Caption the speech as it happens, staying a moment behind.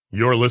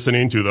You're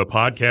listening to the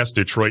Podcast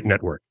Detroit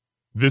Network.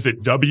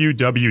 Visit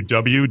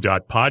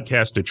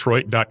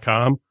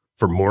www.podcastdetroit.com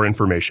for more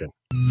information.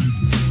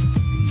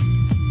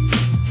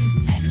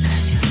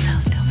 Express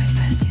yourself, don't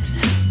repress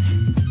yourself.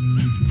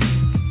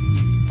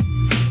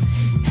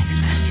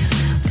 Express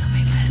yourself, don't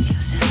repress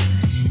yourself.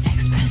 Express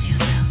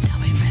yourself,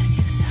 don't repress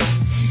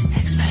yourself.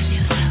 Express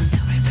yourself,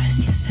 don't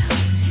repress yourself.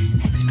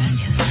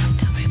 Express yourself,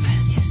 don't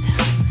repress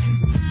yourself.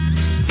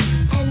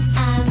 And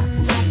I'm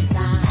not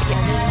sorry.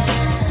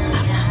 I'm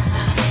not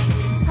sorry.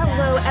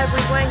 Hello,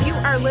 everyone. You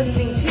are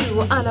listening to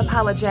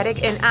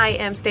Unapologetic, and I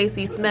am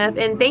Stacie Smith,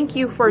 and thank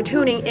you for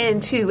tuning in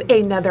to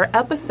another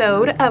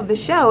episode of the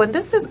show. And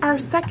this is our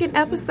second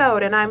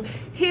episode, and I'm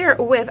here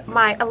with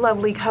my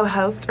lovely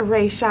co-host,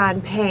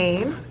 Rayshawn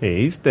Payne.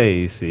 Hey,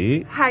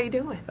 Stacie. How you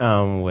doing?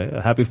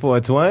 Well, happy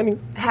 420.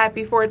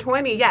 Happy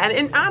 420. Yeah, and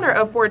in honor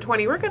of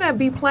 420, we're going to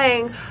be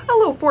playing a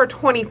little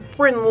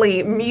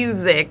 420-friendly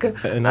music.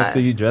 And I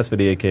see you dressed for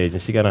the occasion.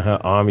 She got on her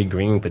army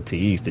green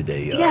fatigues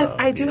today. Yes,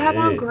 I do have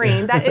on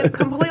green. That is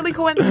completely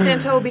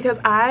coincidental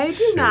because I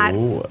do not,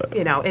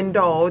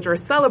 indulge or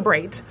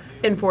celebrate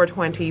in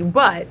 420,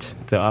 but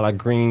to all our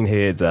green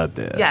heads out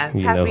there, yes,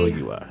 you know who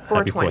you are.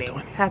 420.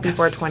 Happy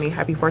 420.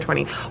 Happy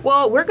 420.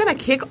 Well, we're going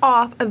to kick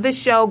off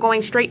this show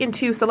going straight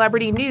into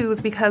celebrity news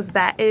because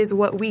that is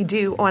what we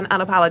do on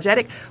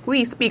Unapologetic.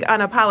 We speak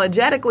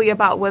unapologetically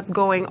about what's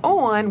going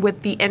on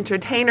with the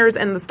entertainers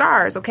and the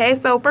stars, okay?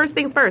 So first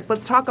things first,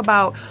 let's talk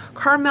about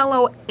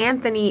Carmelo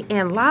Anthony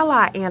and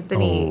Lala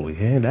Anthony. Oh,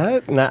 yeah,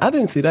 I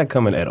didn't see that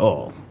coming at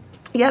all.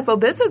 Yeah, so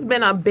this has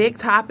been a big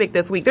topic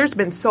this week. There's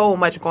been so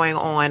much going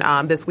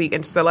on this week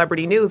in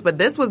celebrity news, but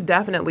this was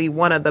definitely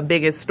one of the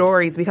biggest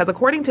stories because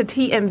according to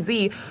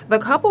TMZ, the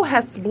couple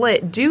has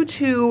split due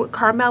to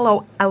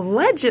Carmelo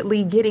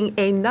allegedly getting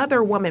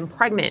another woman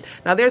pregnant.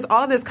 Now, there's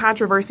all this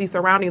controversy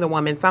surrounding the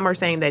woman. Some are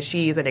saying that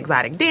she's an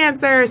exotic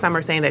dancer. Some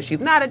are saying that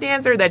she's not a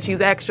dancer, that she's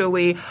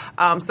actually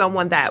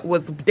someone that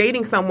was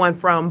dating someone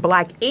from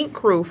Black Ink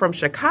Crew from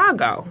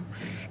Chicago,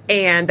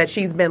 and that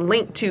she's been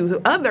linked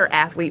to other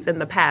athletes in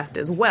the past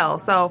as well.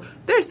 So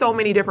there's so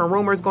many different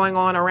rumors going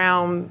on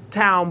around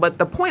town, but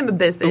the point of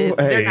this is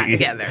they're not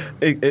together.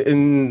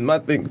 And my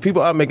thing,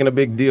 people are making a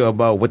big deal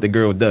about what the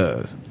girl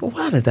does. But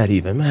why does that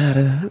even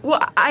matter?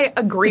 Well, I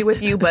agree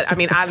with you, but I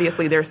mean,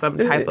 obviously there's some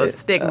type of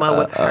stigma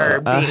with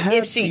her being,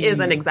 if she is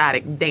an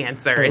exotic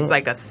dancer, it's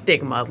like a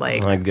stigma.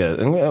 Like, I guess.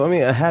 I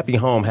mean, a happy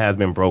home has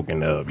been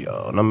broken up,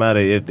 y'all. No matter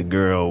if the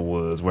girl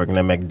was working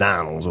at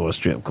McDonald's or a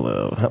strip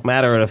club.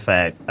 Matter of the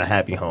fact, a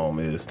happy home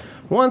is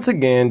once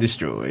again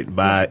destroyed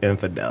by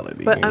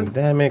infidelity. But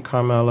damn it,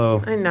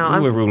 Carmelo. I know.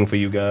 We were rooting for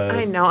you guys.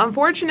 I know.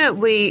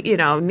 Unfortunately,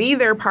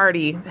 neither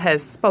party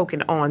has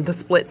spoken on the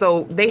split.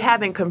 So they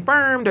haven't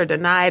confirmed or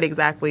denied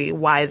exactly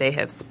why they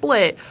have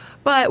split.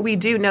 But we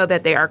do know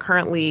that they are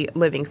currently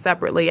living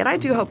separately. And I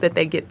do hope that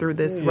they get through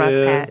this rough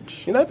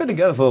patch. They've been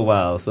together for a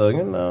while, so,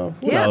 who knows?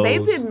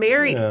 They've been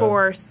married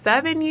for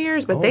 7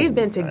 years, but they've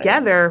been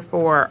together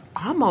for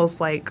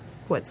almost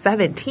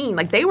 17?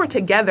 Like, they were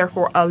together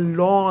for a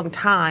long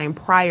time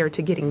prior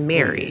to getting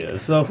married. Yeah,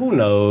 so who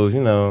knows,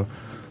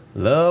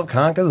 love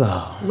conquers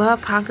all.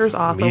 Love conquers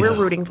all, so we're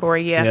rooting for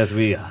you. Yes,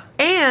 we are.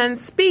 And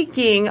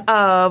speaking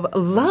of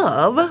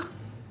love,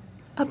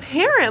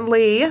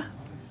 apparently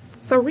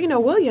Serena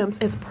Williams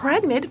is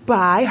pregnant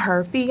by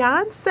her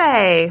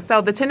fiancé.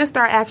 So the tennis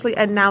star actually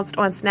announced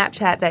on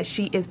Snapchat that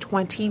she is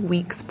 20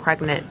 weeks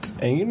pregnant.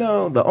 And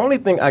the only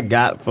thing I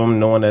got from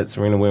knowing that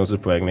Serena Williams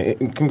was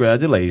pregnant,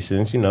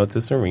 congratulations,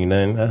 to Serena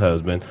and her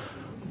husband.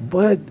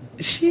 But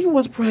she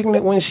was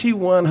pregnant when she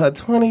won her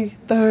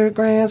 23rd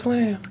Grand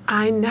Slam.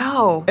 I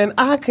know. And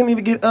I couldn't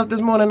even get up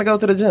this morning to go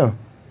to the gym.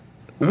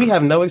 We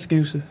have no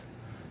excuses.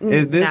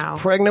 If this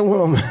pregnant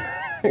woman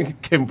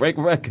can break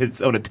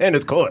records on the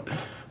tennis court,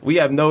 we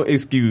have no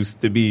excuse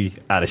to be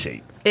out of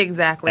shape.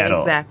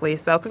 Exactly.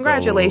 So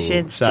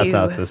congratulations shouts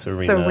out to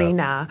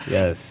Serena.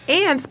 Yes.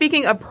 And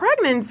speaking of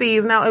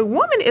pregnancies, now a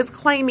woman is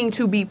claiming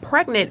to be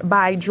pregnant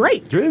by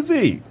Drake.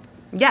 Drizzy.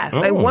 Yes,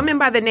 a woman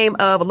by the name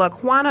of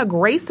Laquana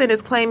Grayson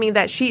is claiming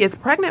that she is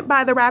pregnant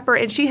by the rapper,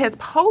 and she has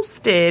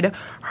posted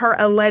her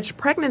alleged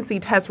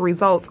pregnancy test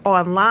results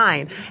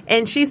online.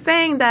 And she's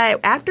saying that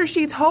after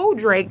she told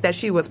Drake that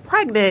she was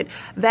pregnant,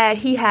 that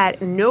he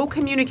had no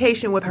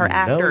communication with her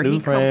after. He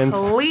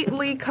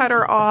completely cut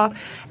her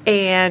off,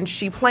 and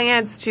she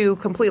plans to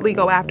completely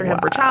go after him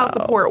for child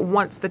support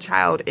once the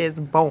child is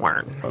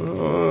born.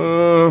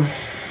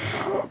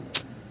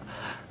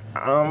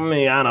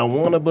 I don't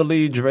want to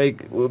believe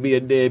Drake will be a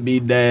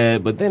deadbeat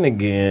dad, but then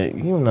again,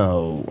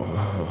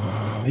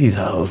 these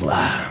hoes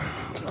lie.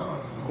 So.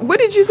 What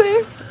did you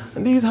say?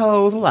 These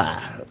hoes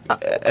lie.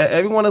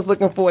 Everyone is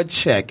looking for a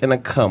check and a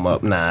come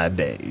up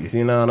nowadays.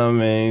 You know what I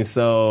mean?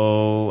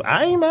 So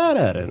I ain't mad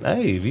at it.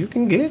 Hey, if you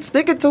can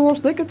stick it to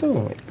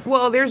him.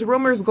 Well, there's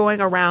rumors going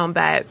around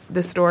that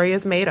the story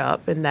is made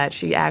up and that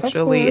she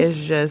actually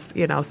is just,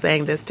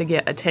 saying this to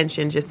get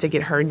attention, just to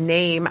get her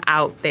name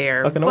out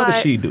there. Okay, now what does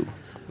she do?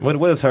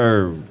 What is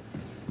her virtue?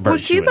 Well,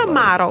 she's a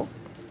model.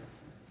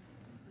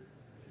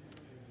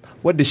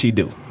 What did she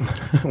do?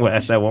 Well,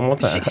 ask that one more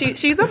time.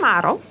 She's a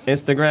model.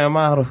 Instagram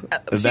model?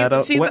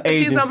 What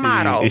agency she's a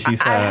model. is she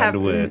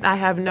signed with? I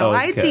have no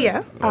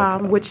idea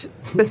which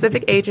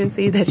specific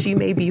agency that she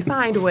may be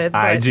signed with.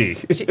 But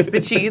IG.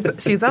 But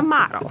she's a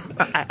model.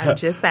 I'm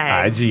just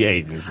saying. IG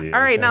agency.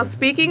 All right, now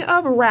speaking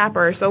of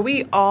rappers, so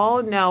we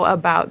all know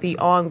about the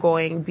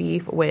ongoing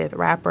beef with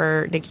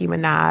rapper Nicki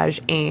Minaj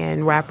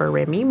and rapper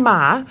Remy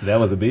Ma. That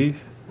was a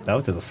beef? That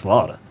was just a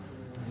slaughter.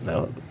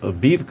 No, a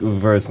beef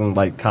versus some,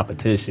 like,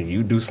 competition.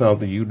 You do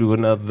something, you do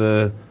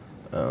another.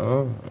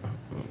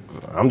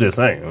 I'm just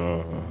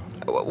saying.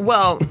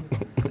 Well,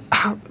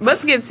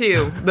 let's get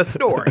to the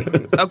story.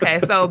 Okay,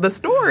 so the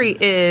story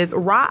is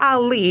Ra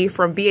Ali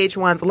from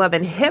VH1's Love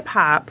and Hip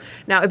Hop.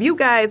 Now, if you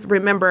guys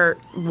remember,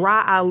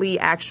 Ra Ali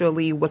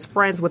actually was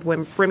friends with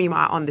Remy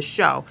Ma on the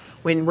show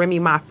when Remy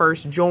Ma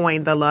first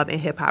joined the Love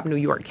and Hip Hop New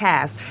York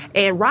cast.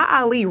 And Ra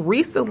Ali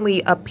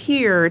recently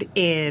appeared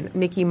in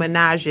Nicki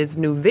Minaj's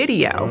new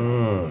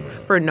video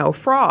for No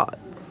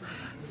Frauds.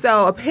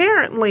 So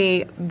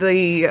apparently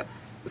the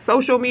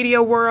social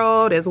media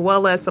world, as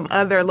well as some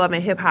other Love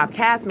and Hip Hop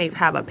castmates,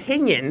 have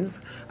opinions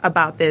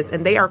about this,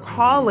 and they are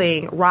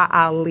calling Ra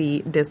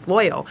Ali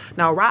disloyal.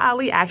 Now, Ra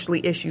Ali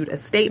actually issued a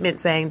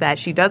statement saying that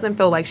she doesn't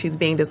feel like she's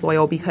being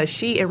disloyal because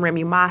she and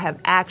Remy Ma have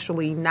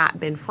actually not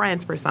been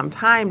friends for some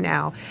time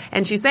now.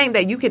 And she's saying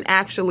that you can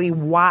actually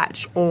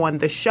watch on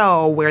the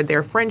show where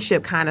their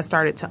friendship kind of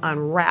started to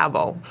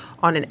unravel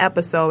on an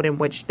episode in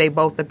which they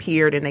both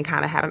appeared and they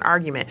kind of had an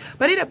argument.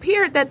 But it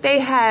appeared that they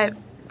had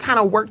kind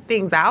of worked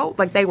things out,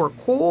 like they were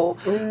cool,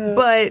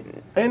 but...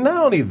 And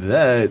not only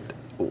that,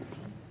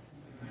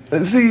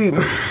 see,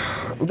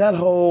 that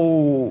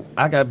whole,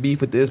 I got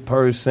beef with this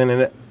person,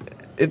 and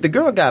if the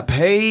girl got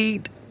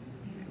paid,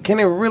 can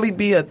it really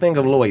be a thing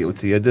of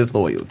loyalty or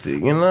disloyalty?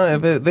 You know,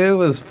 if it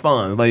was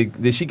fun,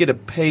 like, did she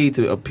get paid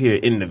to appear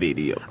in the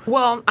video?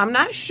 Well, I'm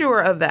not sure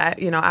of that.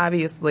 You know,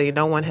 obviously,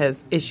 no one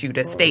has issued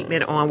a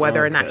statement on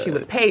whether or not she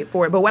was paid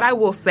for it. But what I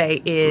will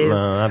say is,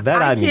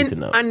 I need to can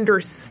know.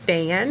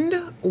 Understand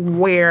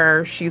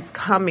where she's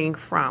coming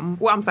from.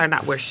 Well, I'm sorry,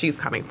 not where she's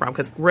coming from,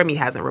 because Remy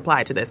hasn't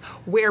replied to this.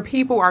 Where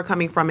people are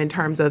coming from in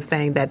terms of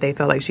saying that they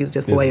feel like she's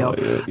disloyal.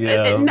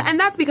 Yeah. And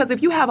that's because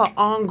if you have an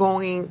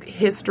ongoing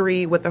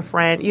history with a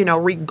friend, you know,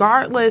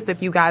 regardless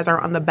if you guys are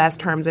on the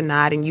best terms or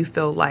not, and you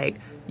feel like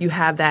you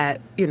have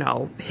that, you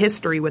know,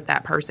 history with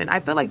that person, I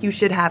feel like you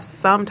should have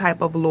some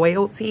type of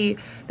loyalty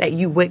that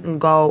you wouldn't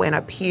go and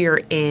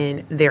appear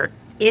in their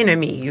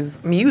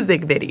enemy's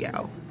music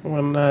video.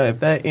 Well, if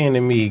that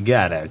enemy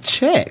got a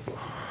check,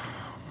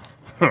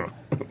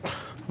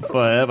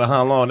 forever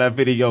how long that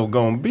video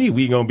gonna be,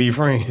 we gonna be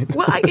friends.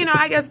 Well,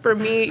 I guess for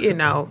me, you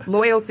know,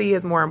 loyalty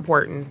is more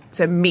important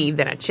to me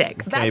than a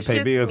check. Can't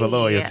pay bills with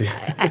loyalty.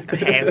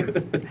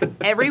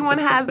 Everyone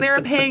has their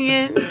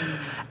opinions.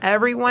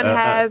 Everyone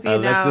has,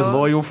 unless this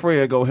loyal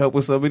friend go help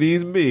with some of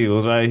these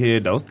bills right here.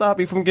 Don't stop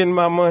me from getting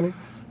my money.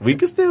 We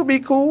can still be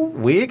cool.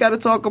 We ain't got to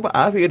talk about...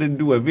 I'm here to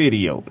do a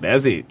video.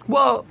 That's it.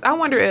 Well, I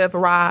wonder if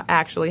Ra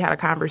actually had a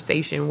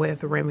conversation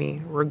with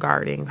Remy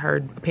regarding her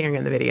appearing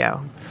in the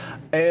video.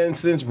 And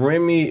since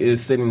Remy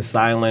is sitting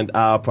silent,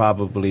 I'll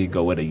probably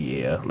go with a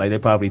yeah. Like, they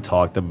probably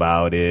talked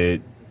about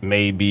it,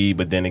 maybe,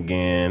 but then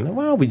again,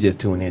 why don't we just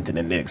tune into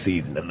the next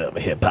season of Love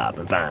and Hip Hop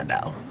and find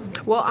out?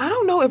 Well, I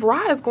don't know if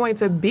Ra is going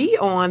to be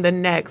on the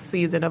next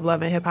season of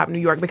Love and Hip Hop New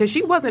York, because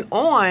she wasn't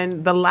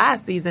on the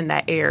last season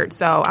that aired,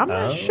 so I'm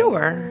not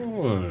sure.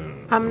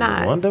 I'm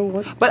not. I wonder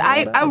what. But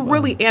I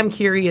really am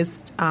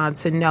curious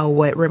to know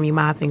what Remy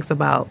Ma thinks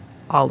about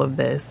all of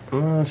this.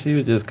 She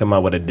would just come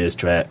out with a diss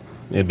track.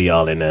 It'd be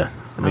all in there.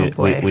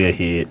 We're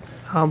hit.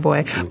 Oh,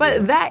 boy.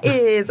 But that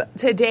is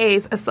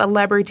today's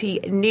celebrity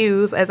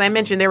news. As I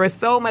mentioned, there was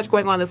so much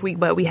going on this week,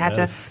 but we had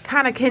to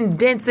kind of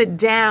condense it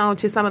down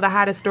to some of the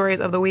hottest stories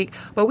of the week.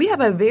 But we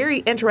have a very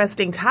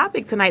interesting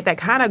topic tonight that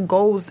kind of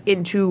goes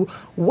into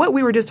what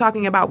we were just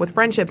talking about with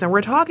friendships. And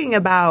we're talking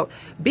about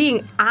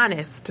being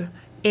honest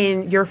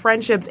in your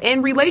friendships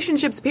and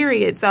relationships,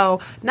 period.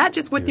 So not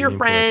just with your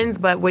friends,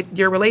 but with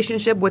your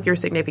relationship with your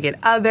significant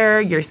other,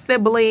 your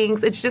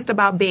siblings. It's just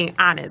about being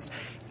honest.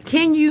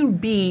 Can you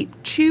be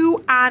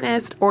too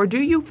honest, or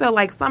do you feel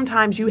like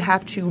sometimes you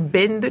have to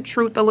bend the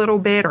truth a little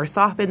bit or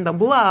soften the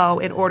blow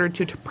in order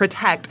to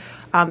protect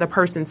the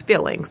person's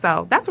feelings?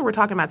 So that's what we're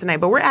talking about tonight.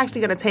 But we're actually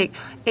going to take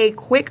a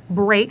quick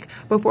break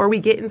before we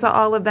get into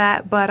all of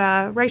that. But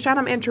Rayshawn,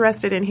 I'm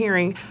interested in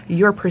hearing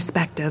your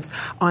perspectives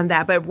on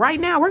that. But right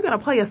now, we're going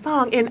to play a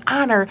song in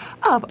honor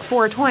of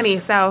 420.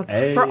 So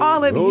for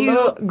all of you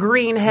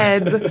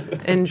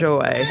greenheads,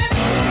 enjoy.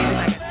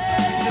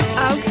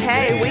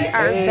 Okay, we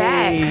are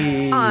back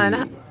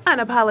on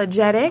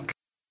Unapologetic.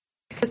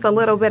 Just a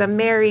little bit of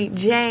Mary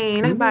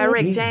Jane by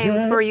Rick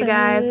James for you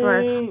guys,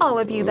 for all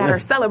of you that are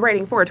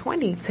celebrating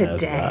 420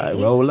 today. Right.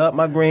 Roll up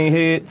my green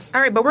heads.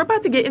 All right, but we're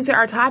about to get into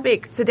our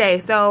topic today.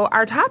 So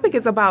our topic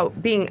is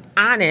about being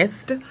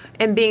honest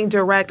and being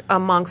direct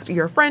amongst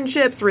your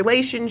friendships,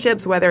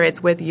 relationships, whether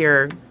it's with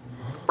your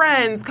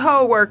friends,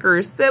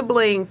 coworkers,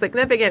 siblings,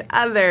 significant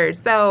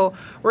others. So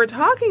we're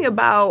talking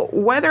about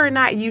whether or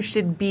not you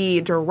should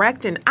be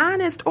direct and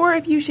honest, or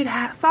if you should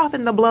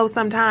soften the blow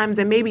sometimes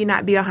and maybe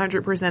not be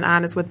 100%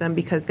 honest with them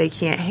because they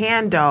can't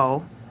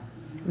handle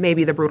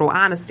maybe the brutal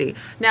honesty.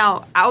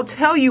 Now, I'll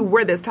tell you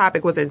where this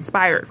topic was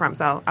inspired from.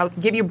 So I'll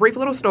give you a brief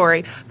little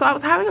story. So I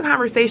was having a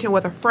conversation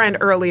with a friend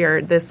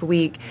earlier this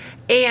week,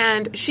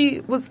 and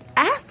she was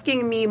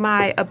asking me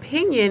my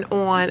opinion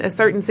on a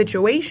certain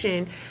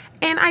situation.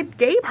 And I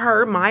gave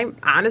her my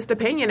honest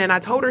opinion, and I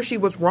told her she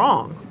was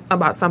wrong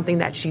about something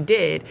that she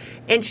did.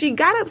 And she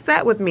got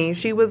upset with me.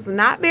 She was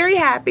not very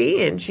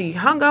happy, and she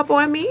hung up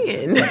on me.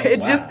 And it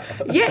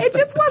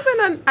just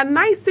wasn't a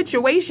nice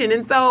situation.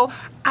 And so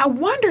I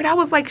wondered, I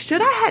was like,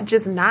 should I have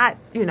just not,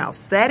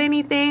 said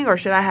anything? Or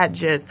should I have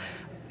just,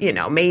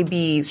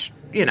 maybe,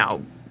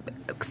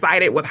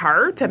 excited with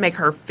her to make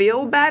her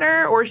feel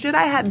better? Or should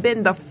I have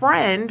been the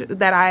friend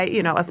that I,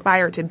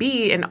 aspire to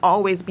be and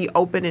always be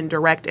open and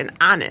direct and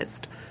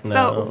honest?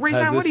 So,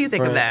 Rayshawn, what do you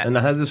think of that? And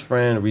has this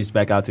friend reached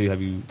back out to you?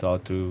 Have you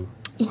talked to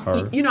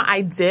her?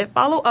 I did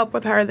follow up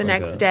with her the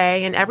next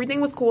day, and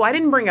everything was cool. I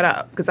didn't bring it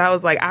up because I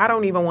was like, I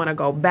don't even want to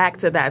go back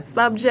to that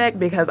subject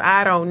because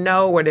I don't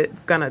know what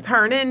it's going to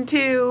turn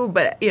into.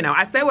 But,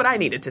 I said what I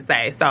needed to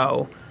say,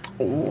 so...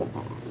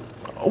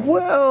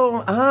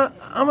 Well,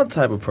 I'm a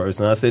type of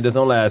person. I said this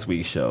on last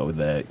week's show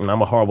that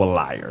I'm a horrible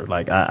liar.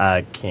 Like,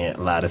 I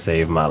can't lie to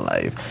save my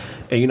life.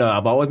 And,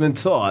 I've always been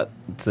taught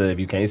to, if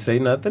you can't say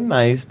nothing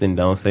nice, then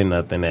don't say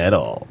nothing at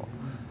all.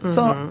 Mm-hmm.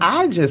 So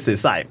I just sit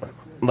silent.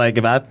 Like,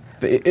 and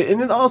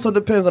it also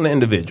depends on the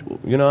individual.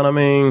 You know what I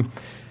mean?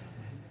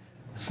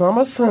 Some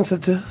are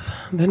sensitive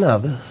than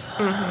others.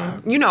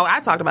 Mm-hmm. I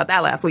talked about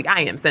that last week.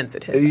 I am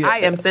sensitive. Yeah. I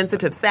am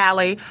sensitive,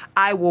 Sally.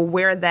 I will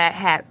wear that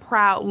hat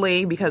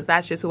proudly because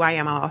that's just who I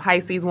am. I'm a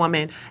Pisces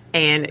woman,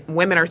 and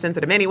women are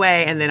sensitive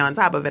anyway, and then on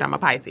top of it, I'm a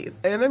Pisces.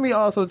 And let me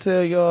also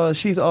tell y'all,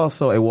 she's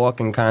also a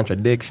walking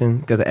contradiction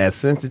because as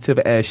sensitive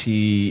as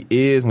she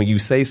is when you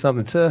say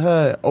something to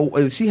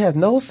her, she has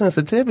no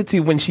sensitivity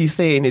when she's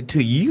saying it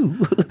to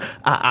you.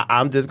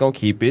 I'm just going to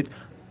keep it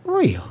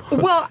real.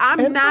 Well,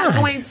 I'm not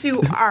going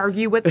to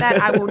argue with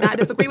that. I will not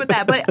disagree with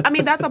that. But,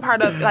 that's a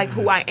part of,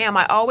 who I am.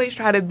 I always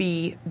try to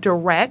be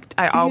direct.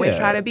 I always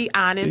try to be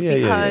honest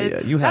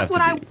because You have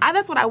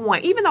that's what I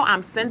want. Even though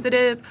I'm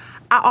sensitive,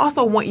 I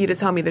also want you to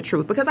tell me the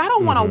truth because I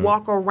don't want to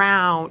walk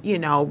around,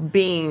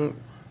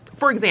 being...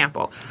 For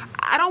example,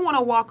 I don't want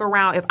to walk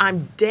around if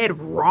I'm dead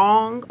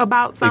wrong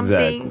about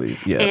something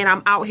and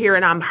I'm out here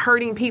and I'm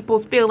hurting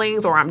people's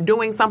feelings or I'm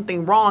doing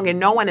something wrong and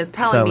no one is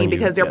telling me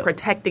because they're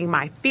protecting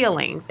my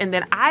feelings. And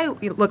then I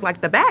look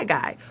like the bad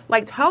guy.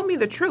 Like, tell me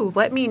the truth.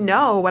 Let me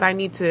know what I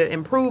need to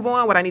improve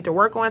on, what I need to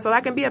work on so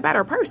I can be a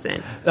better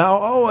person. Now,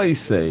 I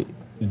always say,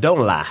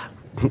 don't lie.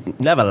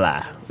 Never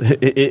lie.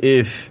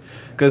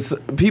 Because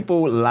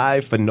people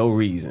lie for no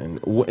reason.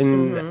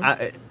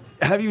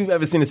 Have you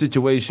ever seen a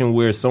situation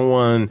where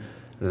someone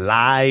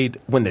lied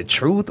when the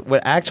truth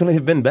would actually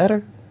have been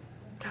better?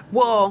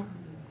 Well,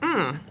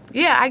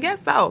 yeah, I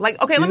guess so.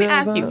 Let me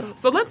ask you.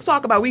 So let's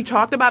talk about, we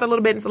talked about a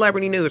little bit in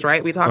celebrity news,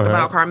 right? We talked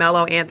about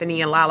Carmelo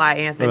Anthony and Lala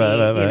Anthony,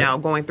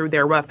 right. Going through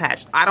their rough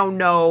patch. I don't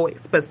know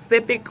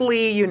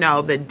specifically,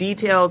 the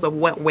details of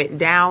what went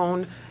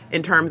down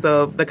in terms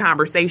of the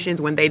conversations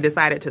when they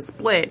decided to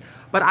split.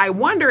 But I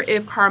wonder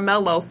if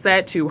Carmelo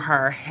said to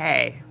her,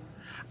 hey,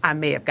 I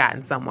may have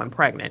gotten someone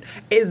pregnant.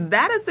 Is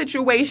that a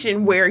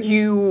situation where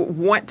you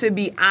want to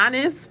be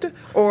honest?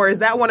 Or is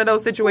that one of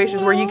those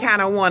situations where you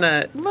kind of want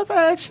to... Let's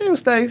ask you,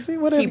 Stacie.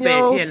 What if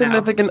your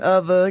significant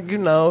other,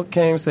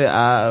 came and said,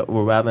 I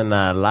would rather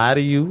not lie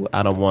to you.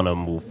 I don't want to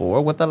move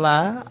forward with a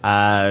lie.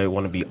 I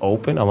want to be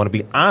open. I want to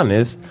be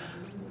honest.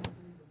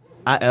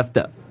 I effed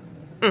up.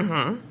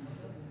 Mm-hmm.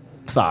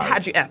 Sorry.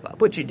 How'd you F up?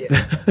 What'd you do?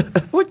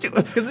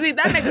 Because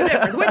that makes a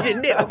difference. What'd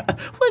you do?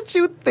 What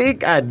you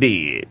think I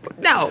did?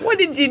 No, what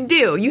did you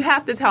do? You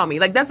have to tell me.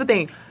 That's the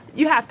thing.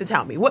 You have to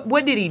tell me.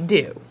 What did he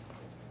do?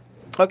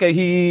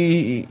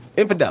 Okay,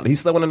 infidelity. He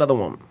slept with another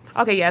woman.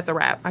 Okay, yeah, it's a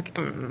wrap. I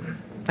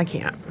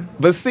can't.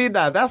 But see,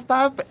 now, that's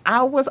not...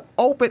 I was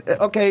open.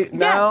 Okay,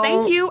 now... Yes,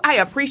 thank you. I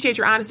appreciate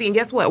your honesty. And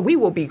guess what? We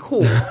will be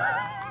cool.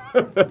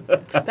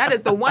 That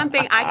is the one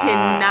thing I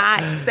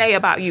cannot say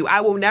about you.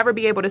 I will never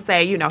be able to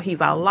say,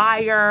 he's a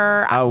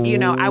liar. I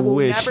will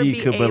wish never he be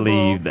could able,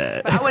 believe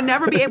that. But I would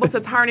never be able to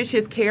tarnish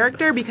his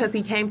character because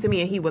he came to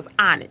me and he was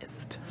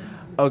honest.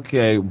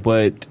 Okay,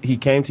 but he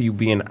came to you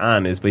being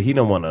honest, but he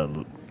don't want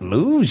to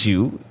lose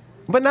you.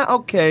 But now,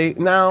 okay,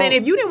 now... Then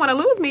if you didn't want to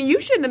lose me, you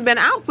shouldn't have been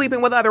out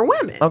sleeping with other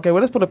women. Okay,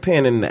 well, let's put a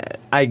pin in that.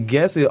 I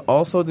guess it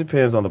also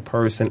depends on the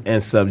person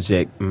and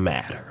subject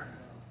matter.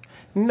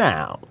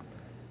 Now...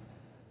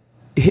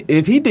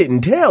 if he didn't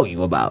tell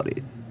you about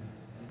it,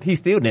 he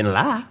still didn't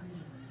lie.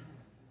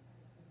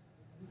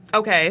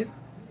 Okay.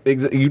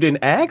 You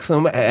didn't ask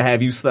him,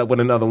 have you slept with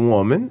another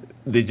woman?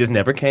 It just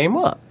never came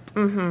up.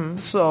 Mm-hmm.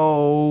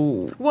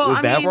 So,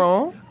 was that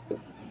wrong?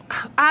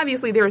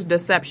 Obviously, there's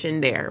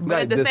deception there.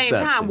 But at the same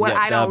time, what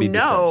I don't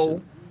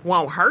know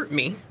won't hurt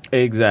me.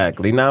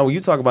 Exactly. Now, when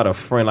you talk about a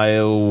friend,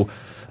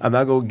 I'm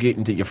not going to get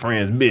into your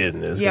friend's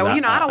business. Yeah, well,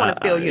 I don't want to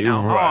spill,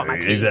 all my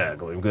tea.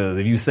 Exactly, because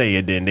if you say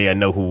it, then they'll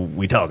know who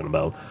we talking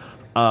about.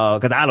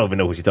 Because I don't even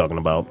know who she's talking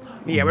about.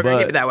 Yeah, we're going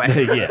to keep it that way.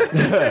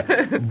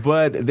 Yeah.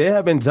 But there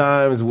have been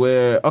times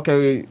where,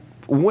 okay,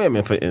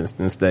 women, for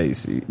instance,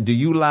 Stacie, do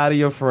you lie to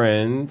your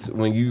friends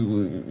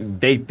when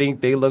they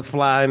think they look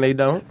fly and they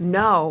don't?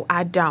 No,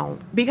 I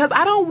don't. Because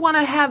I don't want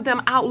to have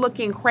them out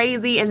looking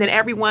crazy and then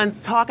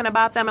everyone's talking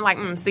about them and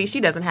like, see, she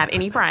doesn't have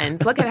any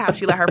friends. Look at how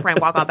she let her friend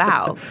walk out the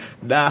house.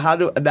 Now,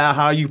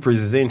 how are you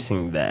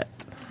presenting that?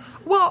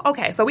 Well,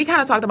 okay, so we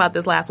kind of talked about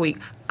this last week.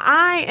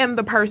 I am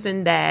the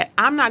person that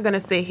I'm not going to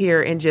sit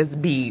here and just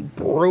be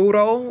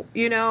brutal,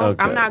 Okay.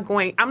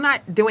 I'm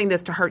not doing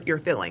this to hurt your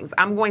feelings.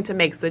 I'm going to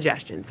make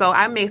suggestions. So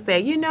I may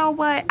say, you know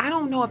what? I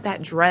don't know if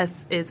that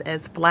dress is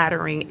as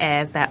flattering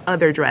as that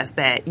other dress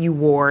that you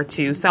wore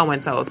to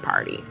so-and-so's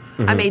party.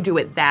 Mm-hmm. I may do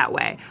it that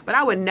way. But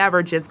I would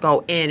never just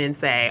go in and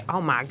say,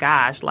 oh my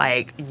gosh,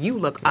 like you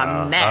look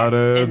a mess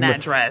in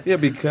that dress. Yeah,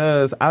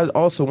 because I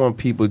also want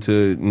people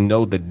to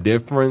know the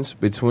difference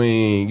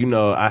between,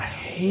 I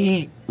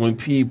hate when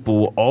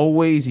people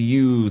always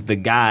use the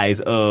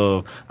guise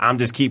of I'm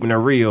just keeping it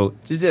real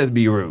to just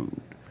be rude.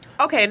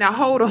 Okay, now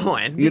hold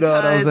on. You know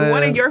what I'm saying?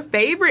 One of your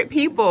favorite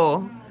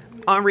people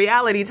on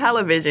reality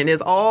television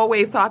is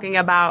always talking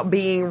about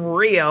being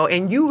real,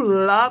 and you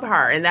love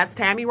her, and that's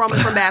Tammy Roman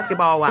from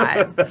Basketball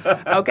Wives.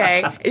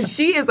 Okay?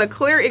 She is a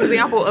clear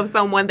example of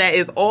someone that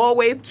is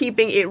always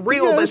keeping it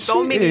real, but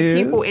so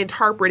many people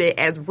interpret it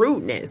as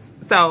rudeness.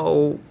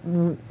 So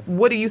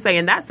what do you say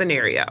in that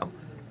scenario?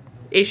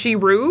 Is she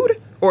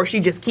rude, or is she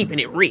just keeping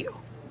it real?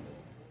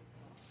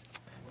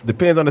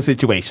 Depends on the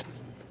situation.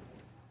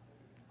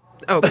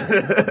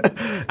 Okay.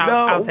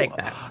 I'll take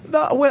that.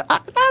 No, well,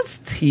 that's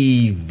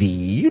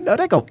TV.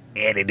 They're going to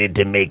edit it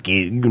to make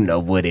it,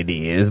 what it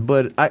is.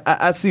 But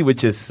I see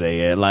what you're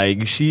saying.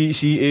 Like, she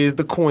is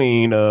the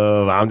queen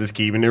of, I'm just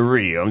keeping it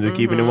real. I'm just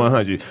keeping it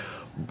 100.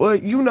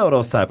 But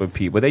those type of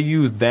people. They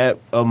use that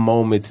a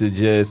moment to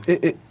just,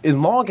 as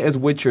long as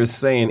what you're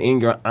saying in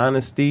your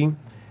honesty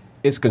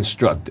is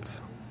constructive.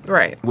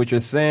 Right. What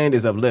you're saying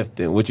is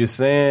uplifting. What you're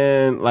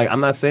saying, like, I'm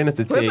not saying this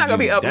to take you down. It's not going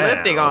to be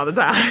uplifting all the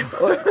time.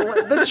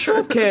 The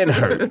truth can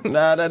hurt.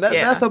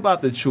 That's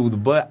about the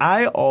truth. But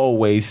I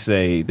always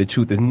say the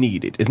truth is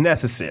needed. It's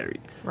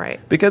necessary. Right.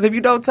 Because if you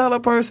don't tell a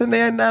person,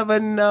 they'll never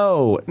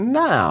know.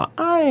 Now,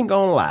 I ain't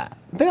going to lie.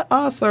 There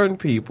are certain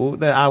people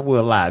that I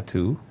will lie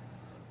to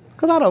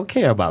because I don't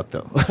care about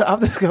them. I'm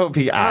just going to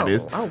be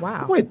honest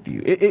with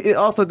you. It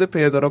also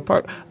depends on the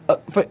part.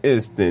 For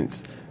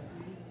instance,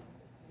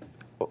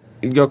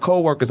 your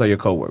coworkers are your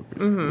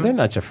coworkers. Mm-hmm. They're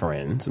not your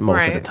friends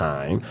most of the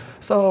time.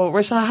 So,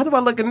 Rashad, how do I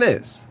look in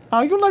this?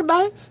 Oh, you look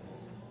nice.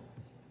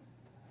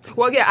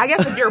 Well, yeah, I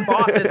guess if your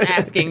boss is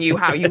asking you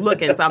how you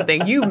look in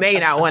something, you may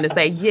not want to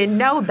say,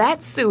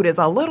 that suit is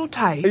a little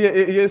tight.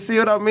 You see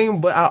what I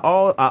mean? But I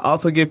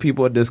also give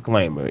people a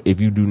disclaimer. If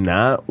you do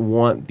not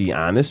want the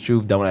honest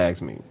truth, don't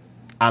ask me.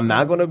 I'm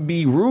not going to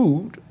be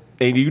rude.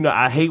 And,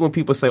 I hate when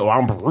people say,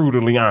 I'm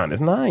brutally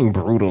honest. No, I ain't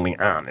brutally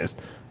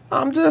honest.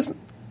 I'm just...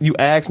 You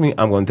ask me,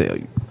 I'm going to tell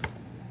you.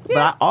 Yeah. But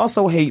I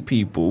also hate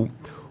people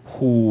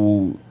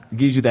who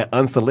gives you that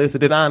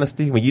unsolicited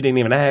honesty when you didn't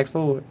even ask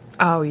for it.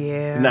 Oh,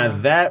 yeah. Now,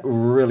 that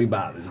really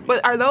bothers me.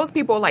 But are those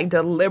people, like,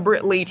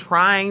 deliberately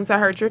trying to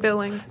hurt your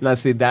feelings? Now,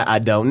 see, that I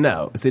don't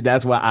know. See,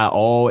 that's why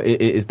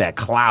it's that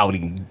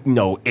cloudy,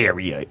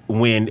 area.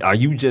 When, are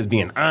you just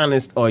being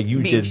honest or are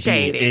you just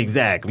shady?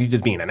 Exactly. You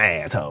just being an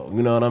asshole.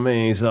 You know what I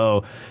mean?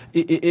 So,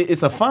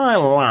 it's a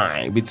fine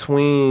line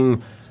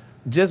between...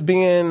 just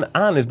being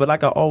honest, but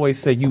like I always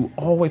say, you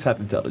always have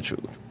to tell the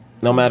truth,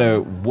 no matter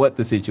what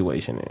the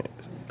situation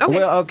is. Okay.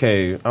 Well,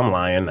 okay, I'm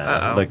lying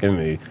now. Uh-oh. Look at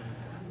me.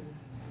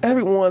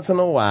 Every once in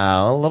a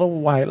while, a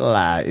little white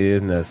lie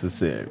is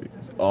necessary.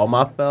 All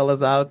my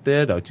fellas out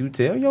there, don't you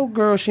tell your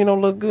girl she don't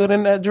look good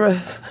in that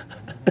dress.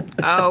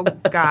 Oh,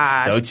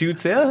 gosh. Don't you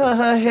tell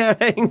her hair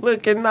ain't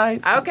looking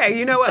nice. Okay,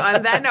 you know what?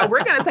 On that note,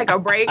 we're going to take a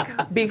break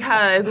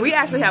because we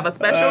actually have a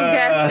special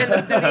guest in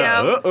the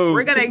studio.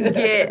 We're going to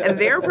get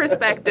their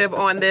perspective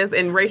on this,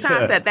 and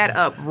Rayshawn set that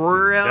up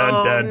real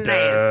nice.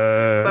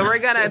 So we're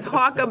going to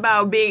talk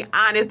about being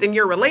honest in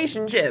your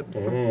relationships.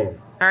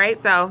 All right,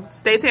 so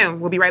stay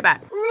tuned. We'll be right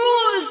back.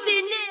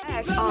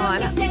 Back on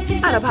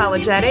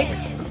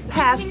Unapologetic.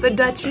 Past the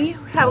Dutchie,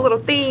 have a little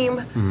theme,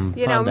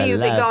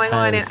 music going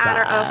on in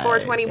honor of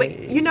 420.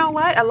 But you know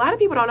what? A lot of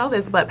people don't know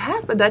this, but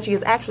Past the Dutchie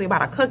is actually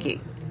about a cookie.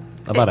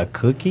 About a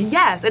cookie?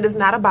 Yes, it is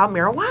not about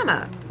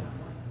marijuana.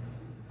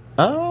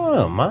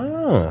 Oh,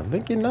 man. I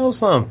think you know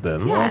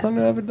something. Yes.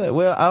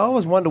 Well, I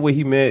always wonder what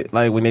he meant,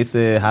 like when they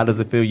said, how does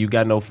it feel you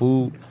got no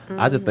food? Mm-hmm.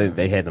 I just think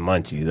they had the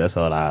munchies. That's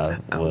all I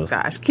was. Oh,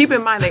 gosh. Keep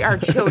in mind they are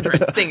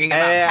children singing about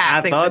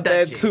passing the Dutchie. I thought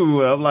that,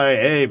 too. I'm like,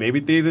 hey, maybe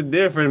things are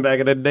different back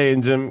in the day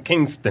in Jim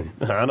Kingston.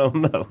 I don't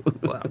know.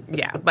 Well,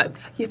 yeah, but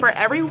for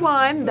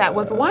everyone that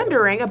was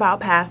wondering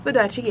about Pass the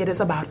Dutchie, it is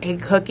about a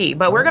cookie.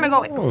 But we're going to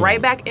go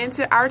right back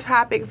into our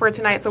topic for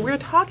tonight. So we're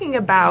talking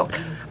about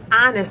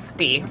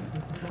honesty.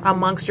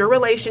 amongst your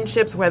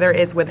relationships, whether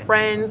it's with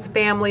friends,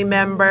 family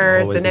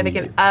members, Always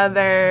significant needed.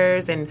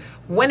 others, and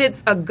when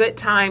it's a good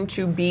time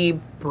to be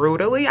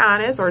brutally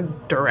honest or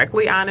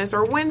directly honest,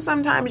 or when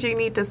sometimes you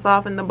need to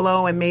soften the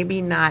blow and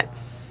maybe not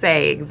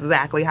say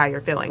exactly how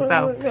you're feeling.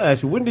 So,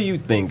 Actually, when do you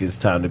think it's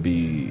time to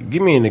be?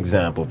 Give me an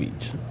example of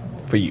each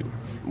for you.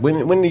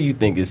 When do you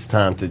think it's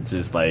time to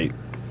just like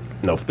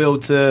no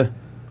filter,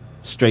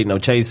 straight no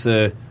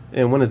chaser,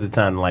 and when is the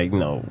time to like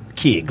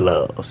kid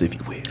gloves, if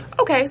you will?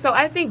 okay, so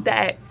I think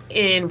that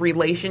in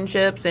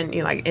relationships and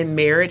like in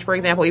marriage, for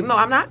example, even though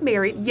I'm not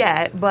married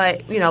yet,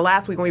 but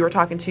last week when we were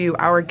talking to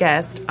our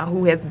guest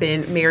who has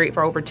been married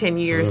for over 10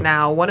 years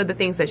now, one of the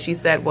things that she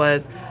said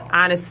was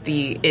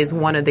honesty is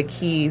one of the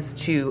keys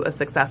to a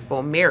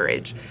successful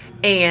marriage.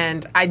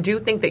 And I do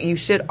think that you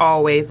should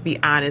always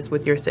be honest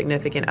with your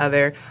significant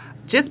other,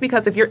 just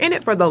because if you're in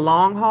it for the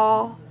long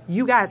haul,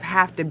 you guys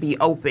have to be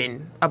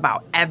open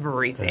about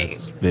everything.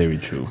 That's very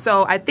true.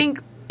 So I think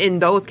in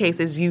those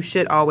cases, you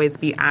should always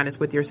be honest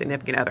with your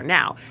significant other.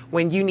 Now,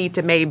 when you need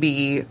to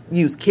maybe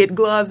use kid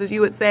gloves, as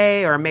you would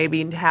say, or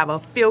maybe have a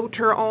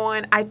filter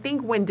on, I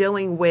think when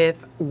dealing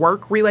with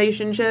work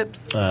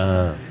relationships,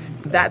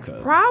 that's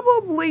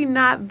probably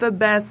not the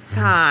best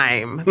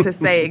time to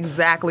say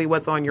exactly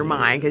what's on your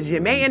mind, because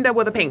you may end up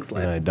with a pink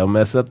slip. Don't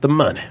mess up the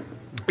money.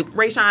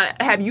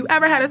 Rayshawn, have you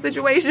ever had a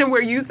situation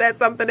where you said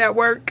something at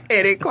work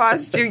and it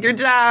cost you your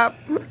job?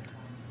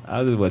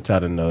 I just want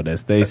y'all to know that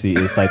Stacie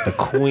is like the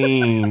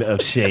queen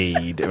of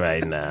shade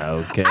right now,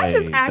 okay? I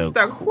just asked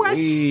a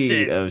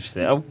question. Of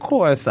shade. Of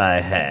course I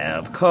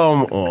have.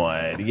 Come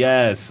on.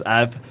 Yes,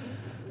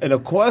 in the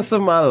course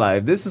of my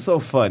life, this is so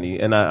funny,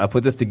 and I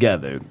put this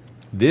together.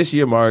 This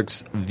year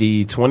marks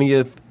the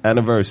 20th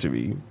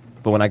anniversary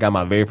for when I got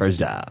my very first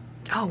job.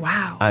 Oh,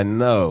 wow. I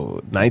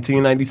know.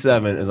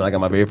 1997 is when I got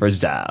my very first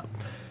job.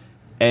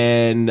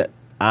 And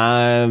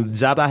the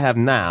job I have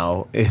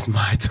now is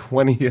my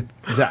 20th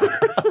job.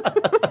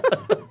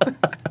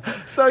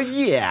 So,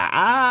 yeah.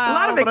 A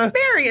lot of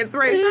experience,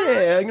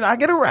 Rayshawn. Yeah, I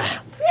get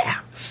around. Yeah.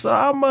 So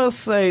I must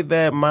say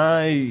that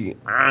my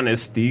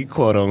honesty,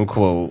 quote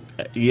unquote,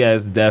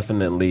 yes,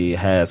 definitely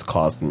has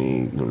cost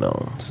me,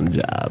 some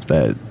jobs.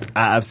 That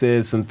I've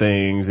said some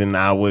things and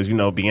I was,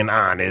 being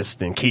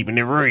honest and keeping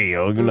it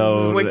real,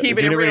 When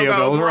keeping it real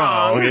goes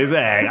wrong.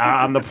 Exactly.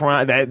 I'm the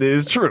prime. That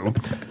is true.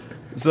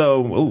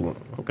 So,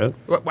 okay.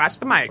 Watch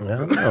the mic.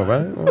 Yeah, all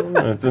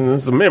right.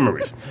 It's some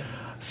memories.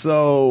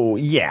 So,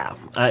 yeah,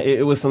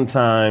 it was some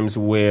times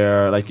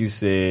where, like you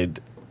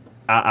said,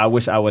 I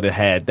wish I would have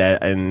had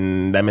that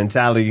and that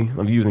mentality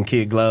of using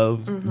kid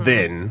gloves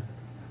then.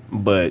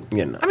 But,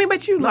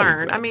 but you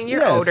learn.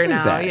 You're older now,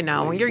 exactly.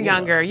 When you're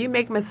younger, you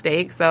make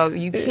mistakes, so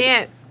you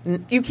can't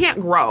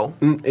grow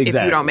exactly. if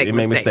you don't make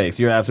mistakes.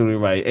 You're absolutely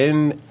right.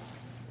 And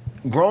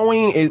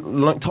growing,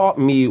 it taught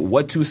me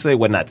what to say,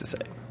 what not to say.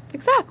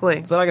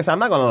 Exactly. So, like I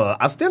said,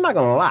 I'm still not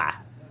going to lie.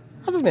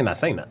 I just may not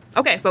say nothing.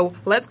 Okay, so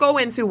let's go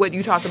into what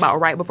you talked about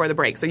right before the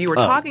break. So you were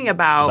talking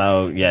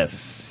about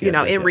yes,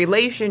 in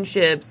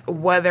relationships,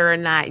 whether or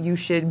not you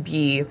should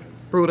be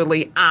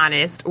brutally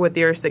honest with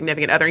your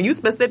significant other. And you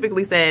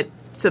specifically said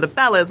to the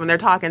fellas when they're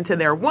talking to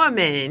their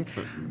woman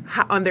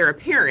on their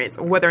appearance,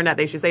 whether or not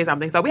they should say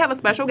something. So we have a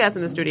special guest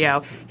in the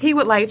studio. He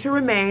would like to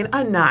remain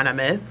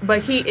anonymous,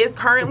 but he is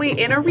currently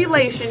in a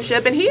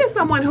relationship, and he is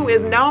someone who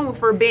is known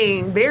for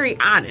being very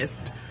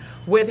honest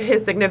with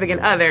his significant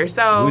other.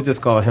 So we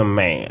just call him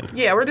Man.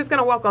 Yeah, we're just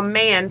going to welcome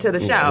Man to the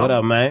show. What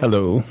up, Man?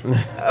 Hello.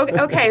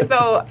 Okay,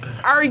 so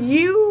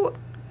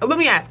let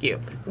me ask you,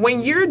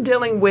 when you're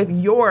dealing with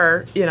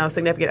your,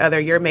 significant other,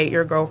 your mate,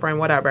 your girlfriend,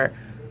 whatever,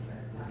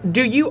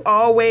 do you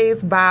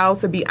always vow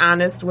to be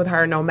honest with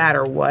her no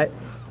matter what?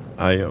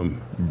 I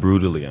am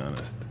brutally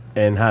honest.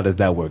 And how does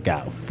that work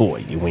out for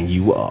you when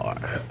you are?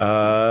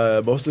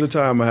 Most of the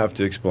time I have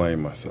to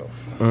explain myself.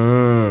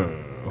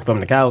 From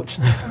the couch?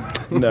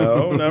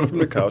 No, not from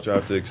the couch. I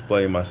have to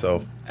explain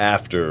myself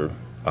after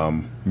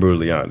I'm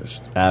brutally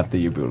honest. After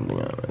you're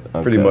brutally honest.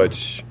 Okay. Pretty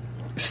much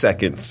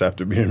seconds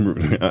after being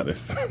brutally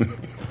honest.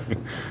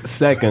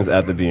 Seconds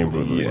after being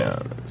brutally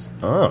Yes.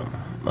 honest.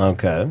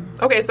 Okay.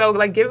 Okay, so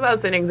give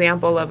us an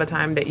example of a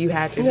time that you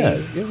had to give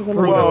us be an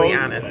brutally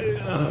honest.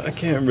 I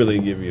can't really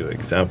give you an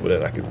example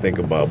that I can think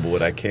about, but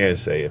what I can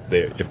say,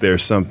 if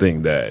there's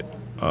something that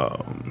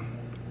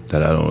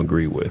that I don't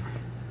agree with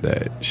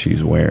that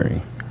she's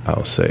wearing,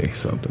 I'll say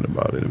something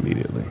about it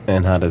immediately.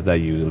 And how does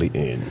that usually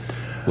end?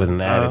 With an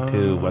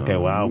attitude? Okay,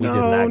 well, we just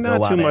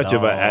not go too out much at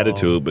of an all.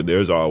 attitude, but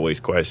there's always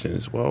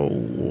questions. Well,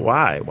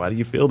 why? Why do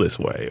you feel this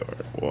way?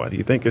 Or why do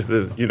you think it's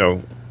this,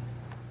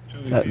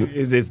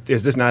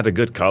 is this not a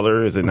good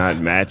color? Is it not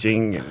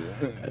matching?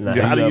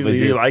 How do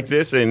you like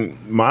this?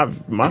 And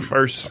my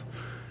first,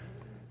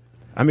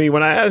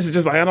 when I ask, it's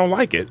just like, I don't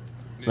like it.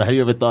 Have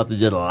you ever thought to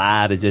just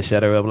lie to just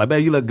shut her up? Like,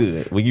 babe, you look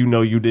good. Well,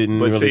 you didn't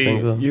But really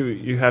think so?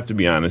 you have to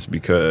be honest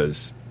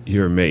because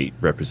your mate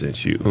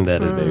represents you.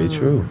 That is very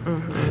true.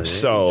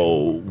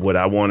 So would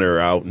I want her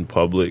out in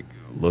public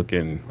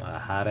looking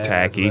hot-ass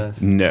tacky.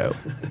 mess. No.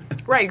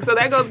 Right. So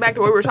that goes back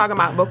to what we were talking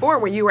about before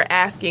when you were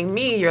asking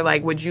me, you're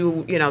like, would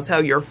you,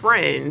 tell your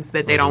friends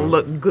that they don't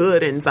look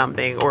good in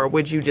something, or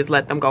would you just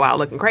let them go out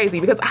looking crazy?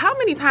 Because how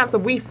many times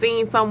have we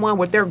seen someone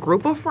with their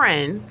group of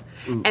friends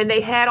and they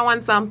had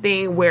on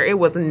something where it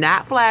was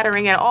not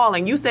flattering at all,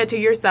 and you said to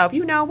yourself,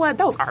 you know what,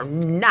 those are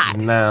not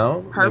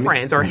her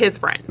friends or his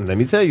friends. Let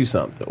me tell you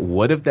something.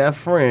 What if that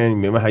friend,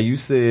 remember how you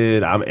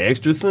said, I'm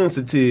extra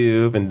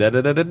sensitive and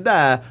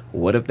da-da-da-da-da.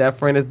 What if that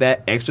friend is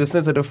that extra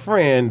sensitive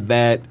friend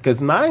that,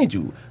 because mind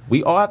you,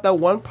 we all have that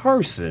one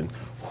person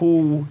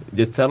who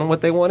just tell them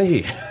what they want to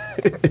hear.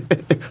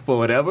 For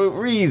whatever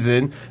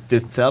reason,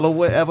 just tell them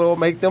whatever will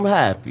make them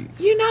happy.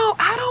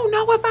 I don't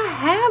know if I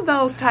have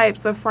those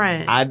types of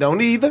friends. I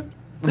don't either.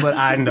 But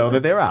I know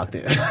that they're out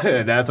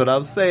there. That's what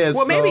I'm saying.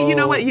 Well, maybe you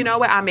know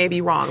what. I may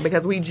be wrong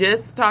because we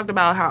just talked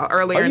about how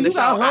earlier in the show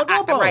I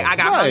got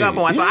hung up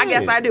on. So I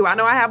guess I do. I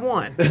know I have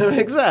one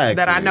exactly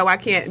that I know I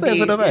can't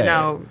be.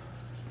 Now,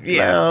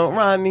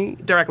 Rodney,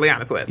 directly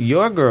honest with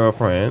your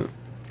girlfriend.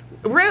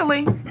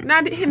 Really?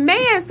 Now, the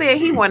man said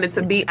he wanted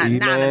to be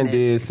anonymous. Man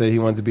did say he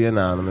wanted to be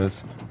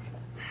anonymous.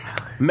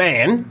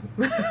 Man,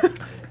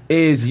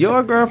 is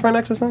your girlfriend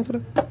extra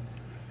sensitive?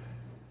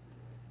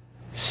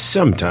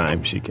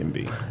 Sometimes she can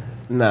be.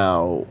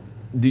 Now,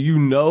 do you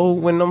know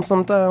when them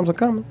sometimes are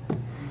coming?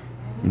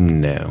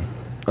 No.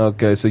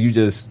 Okay, so you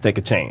just take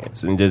a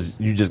chance and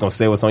you just gonna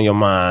say what's on your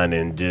mind,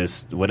 and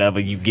just whatever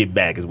you get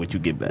back is what you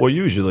get back. Well,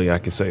 usually I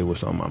can say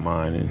what's on my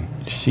mind,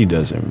 and she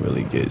doesn't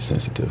really get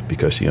sensitive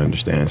because she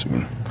understands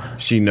me.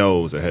 She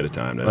knows ahead of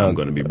time that I'm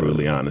going to be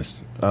brutally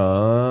honest.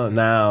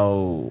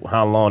 Now,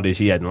 how long did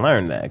she have to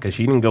learn that? Because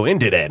she didn't go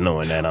into that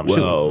knowing that, I'm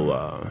sure.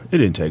 Well, it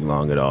didn't take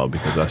long at all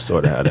because I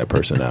sort of have that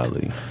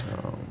personality.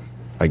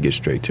 I get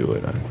straight to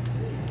it.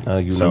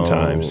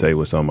 Sometimes say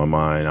what's on my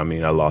mind. I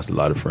mean, I lost a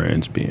lot of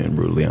friends being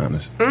brutally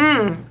honest.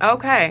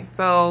 Okay,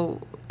 so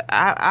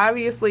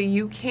obviously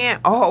you can't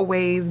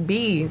always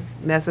be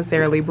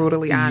necessarily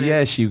brutally honest.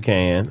 Yes, you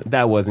can.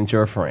 That wasn't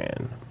your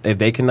friend. If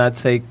they cannot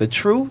take the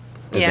truth,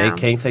 if they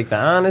can't take the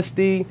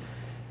honesty,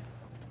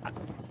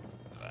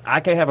 I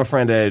can't have a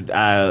friend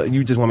that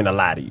you just want me to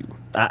lie to you.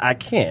 I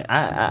can't.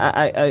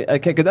 I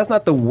can't, because that's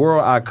not the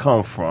world I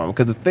come from.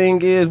 Because the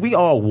thing is, we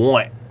all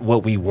want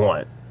what we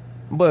want,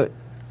 but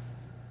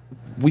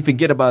we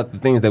forget about the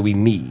things that we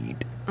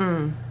need.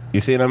 You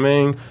see what I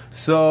mean?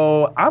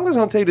 So I'm just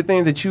going to tell you the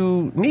things that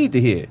you need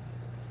to hear.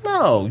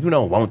 No, you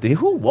don't want to hear.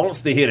 Who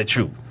wants to hear the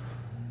truth?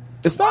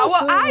 Especially,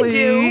 I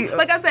do.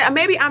 Like I said,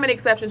 maybe I'm an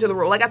exception to the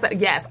rule. Like I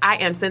said, yes, I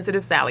am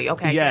sensitive, Sally.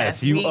 Okay.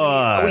 Yes, you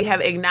are. We have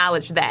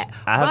acknowleded that.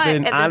 I have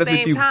been honest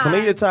with you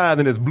plenty of times,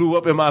 and it's blew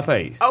up in my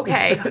face.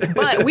 Okay,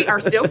 but we are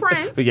still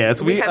friends.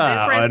 Yes, we have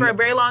been friends for a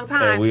very long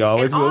time. And we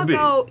always will be.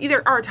 Although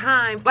there are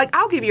times, like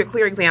I'll give you a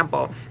clear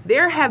example.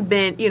 There have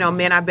been,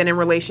 men I've been in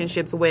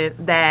relationships with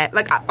that,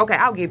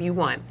 I'll give you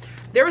one.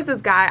 There was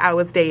this guy I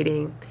was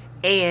dating,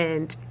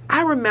 and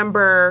I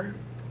remember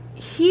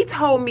he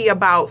told me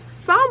about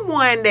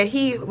someone that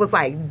he was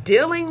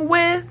dealing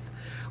with,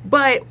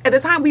 but at the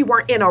time we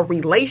weren't in a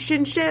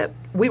relationship.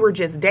 We were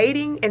just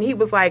dating, and he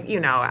was like,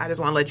 I just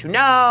want to let you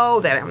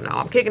know that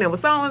I'm kicking it with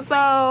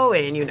so-and-so,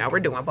 and,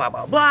 we're doing blah,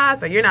 blah, blah,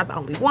 so you're not the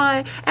only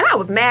one. And I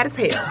was mad as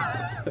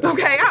hell.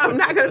 Okay, I'm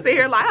not going to sit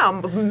here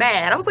I'm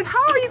mad. I was like,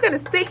 how are you going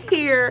to sit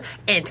here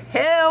and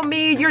tell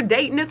me you're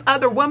dating this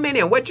other woman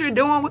and what you're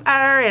doing with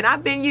her, and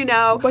I've been,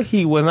 But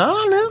he was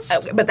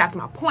honest. But that's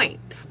my point.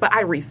 But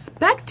I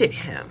respected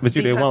him. But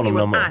you didn't want him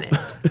no more.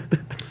 Honest.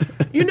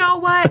 You know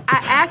what?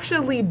 I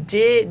actually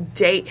did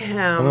date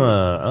him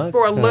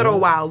for a little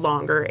while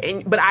longer,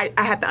 but I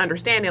had the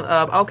understanding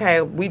of,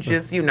 okay, we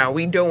just,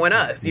 we doing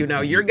us.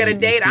 You're gonna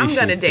date, I'm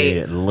gonna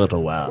date. A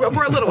little while.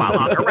 For a little while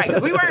longer, right?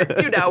 Because we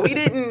weren't, we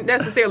didn't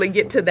necessarily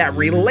get to that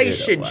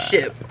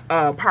relationship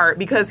part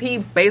because he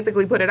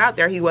basically put it out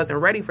there. He wasn't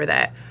ready for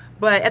that.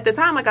 But at the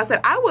time, like I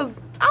said, I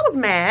was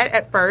mad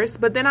at first,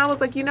 but then I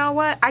was like, you know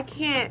what? I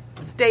can't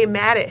stay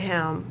mad at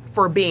him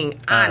for being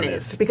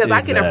honest because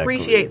I can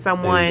appreciate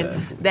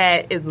someone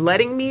that is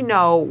letting me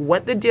know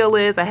what the deal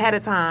is ahead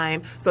of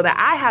time so that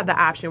I have the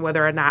option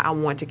whether or not I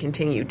want to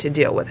continue to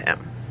deal with him.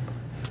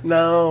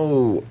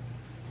 Now,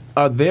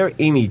 are there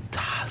any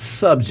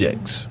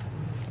subjects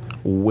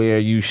where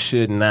you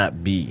should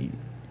not be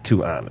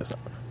too honest?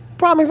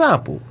 Prime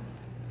example,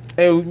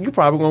 and you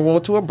probably going to go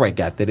to a break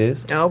after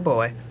this. Oh,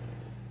 boy.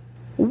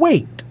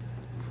 Weight.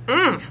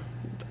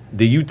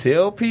 Do you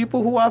tell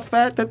people who are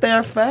fat that they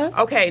are fat?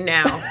 Okay,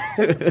 now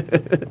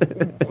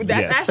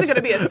that's actually going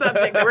to be a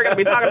subject that we're going to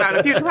be talking about in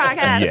a future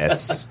podcast.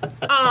 Yes.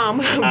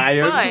 I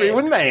agree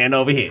with man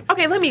over here.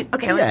 Okay,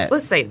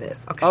 let's say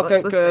this.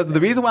 Okay, because the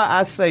reason why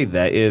I say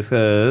that is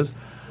because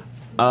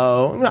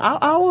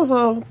I was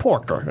a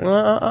porker.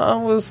 I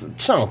was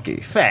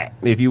chunky, fat,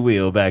 if you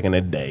will, back in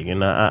the day.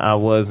 I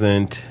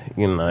wasn't,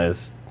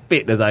 as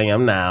fit as I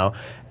am now.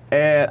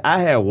 And I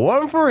had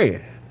one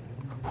friend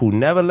who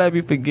never let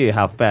me forget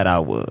how fat I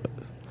was.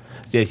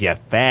 Just, you're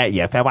fat.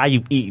 Why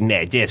you eating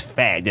that? Just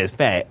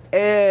fat.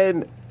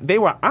 And they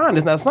were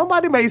honest. Now,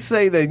 somebody may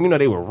say that,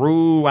 they were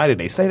rude. Why did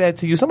they say that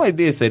to you? Somebody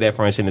did say that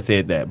friend shouldn't have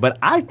said that. But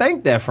I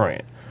thank that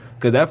friend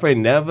because that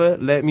friend never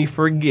let me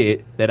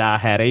forget that I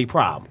had a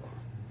problem.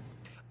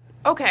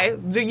 Okay.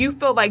 Do you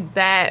feel like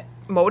that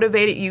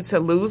motivated you to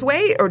lose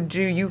weight, or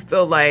do you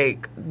feel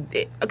like,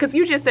 because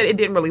you just said it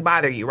didn't really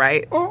bother you,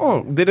 right?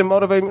 Did it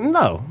motivate me?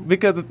 No,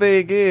 because the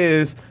thing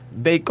is,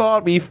 they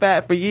called me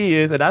fat for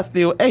years and I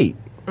still ate.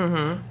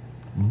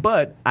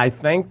 But I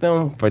thank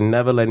them for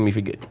never letting me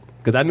forget,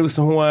 because I knew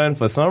someone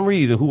for some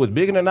reason who was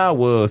bigger than I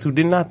was who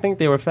did not think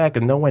they were fat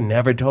because no one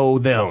never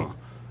told them.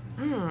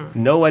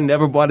 No one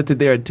never brought it to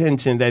their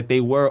attention that they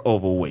were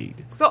overweight.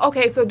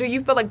 So do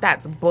you feel like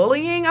that's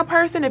bullying a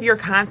person if you're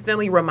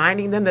constantly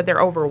reminding them that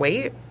they're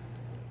overweight?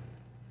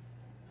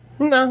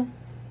 No.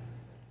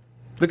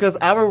 Because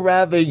I would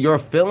rather your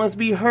feelings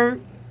be hurt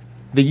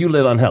than you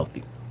live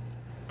unhealthy.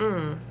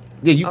 Yeah,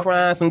 you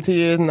crying some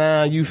tears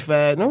now, you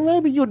fat. No,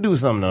 maybe you'll do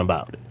something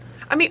about it.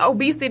 I mean,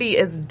 obesity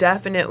is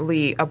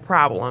definitely a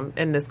problem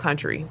in this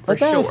country, for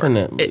sure.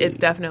 Definitely. It's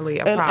definitely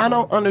a And problem. I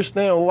don't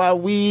understand why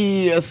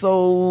we are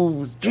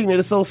so treating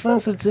it so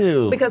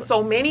sensitive. Because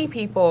so many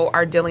people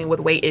are dealing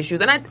with weight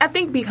issues. And I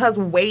think because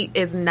weight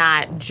is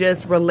not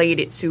just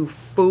related to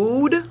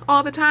food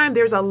all the time,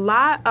 there's a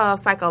lot of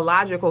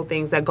psychological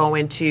things that go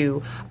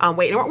into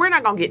weight. And we're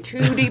not going to get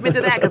too deep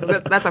into that because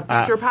that's a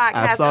future podcast.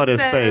 I saw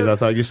this face. I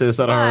saw you should have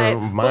saw her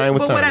mind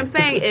was But what turning. I'm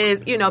saying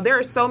is, there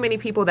are so many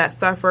people that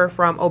suffer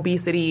from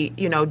obesity,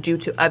 due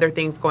to other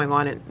things going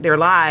on in their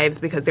lives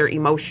because they're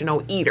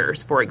emotional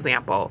eaters, for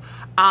example.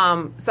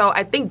 So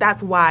I think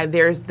that's why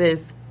there's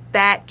this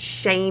fat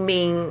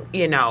shaming,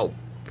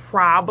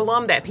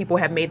 problem that people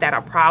have made that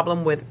a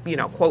problem with,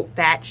 quote,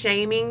 fat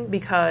shaming,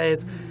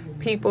 because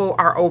people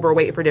are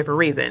overweight for different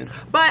reasons.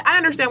 But I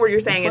understand what you're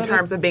saying in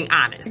terms of being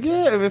honest.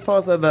 Yeah, if it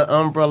falls under the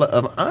umbrella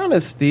of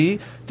honesty,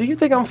 do you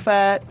think I'm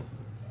fat?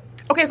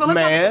 Okay, so let's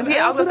Man, talk.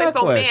 Yeah, I was going to say,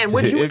 so man,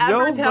 would you if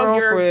ever your tell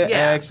your... girlfriend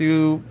asks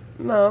you,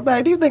 no,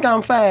 babe, do you think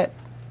I'm fat?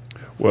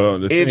 Well,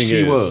 the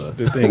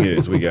thing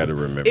is, we got to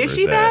remember. Is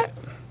she that?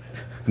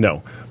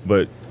 No,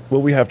 but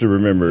what we have to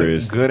remember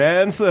is Good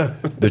answer.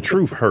 the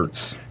truth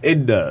hurts.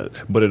 It does.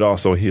 But it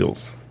also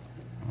heals.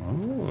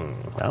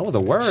 That was a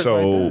word.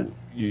 So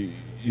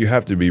you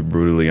have to be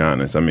brutally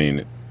honest. I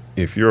mean,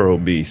 if you're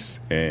obese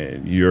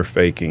and you're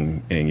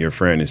faking and your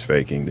friend is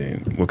faking,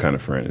 then what kind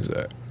of friend is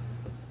that?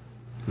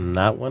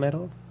 Not one at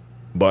all.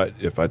 But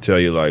if I tell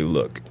you, like,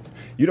 look,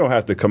 you don't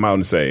have to come out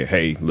and say,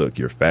 hey, look,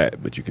 you're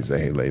fat. But you can say,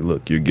 hey, like,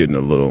 look, you're getting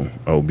a little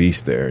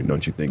obese there.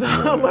 Don't you think you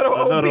A little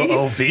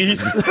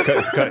obese.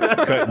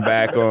 cut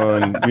back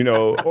on,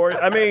 or,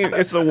 I mean,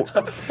 it's a...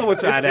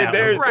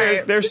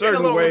 There's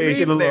certain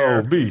ways...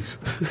 obese.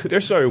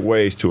 There's certain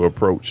ways to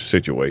approach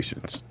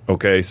situations.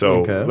 Okay,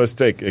 so let's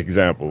take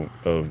example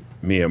of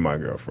me and my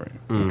girlfriend.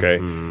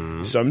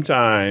 Okay,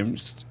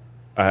 sometimes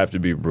I have to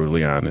be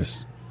brutally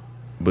honest,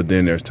 but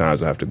then there's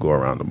times I have to go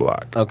around the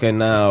block. Okay,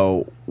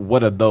 now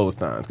what are those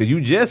times? Because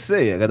you just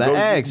said, because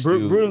I asked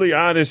you, brutally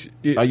honest.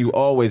 Are you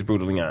always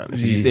brutally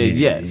honest? You said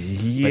yes.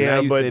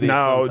 Yeah, but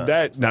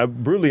now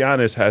brutally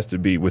honest has to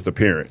be with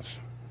appearance.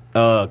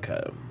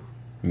 Okay.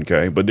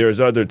 Okay, but there's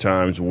other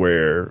times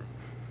where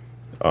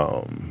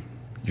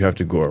you have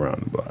to go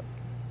around the block.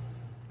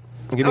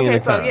 Give me an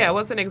example.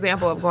 What's an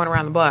example of going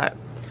around the block?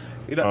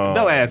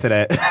 Don't answer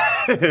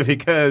that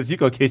because you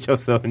gonna get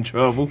yourself in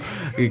trouble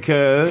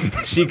because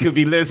she could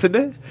be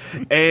listening.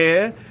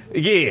 And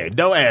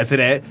don't answer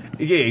that.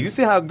 Yeah, you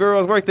see how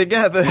girls work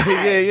together.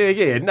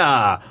 Yeah.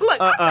 Nah.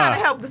 Look, I'm trying to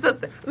help the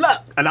sister.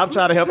 Look, and I'm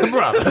trying to help the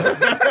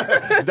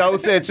brother. Don't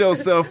set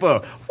yourself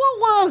up. What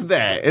was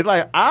that? It's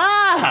like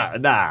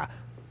nah.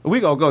 We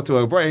gonna go to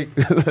a break.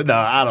 No,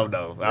 I don't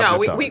know.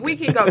 We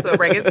can go to a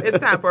break. It's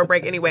time for a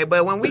break anyway.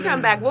 But when we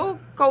come back, we'll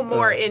go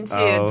more into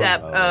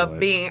depth of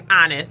being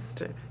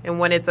honest and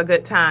when it's a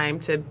good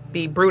time to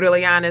be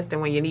brutally honest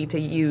and when you need to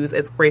use,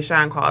 as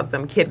Rayshawn calls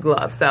them, kid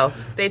gloves. So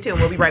stay tuned.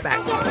 We'll be right back.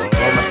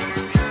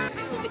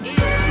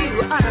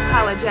 Into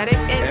Unapologetic,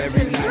 and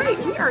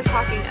tonight we are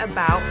talking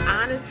about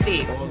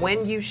honesty.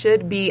 When you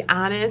should be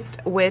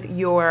honest with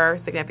your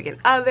significant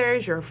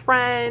others, your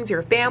friends,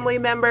 your family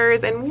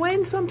members, and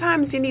when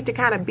sometimes you need to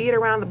kind of beat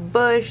around the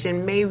bush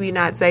and maybe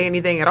not say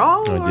anything at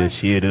all. Or just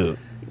shit up.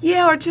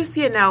 Yeah, or just,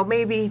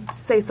 maybe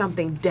say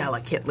something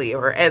delicately,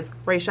 or as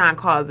Rayshawn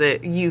calls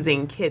it,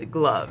 using kid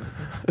gloves.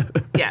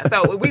 Yeah,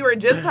 so we were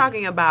just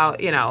talking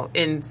about,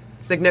 in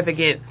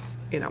significant,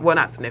 in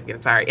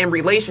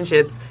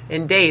relationships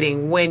and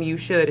dating, when you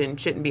should and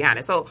shouldn't be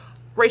honest. So,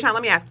 Rayshawn,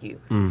 let me ask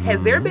you,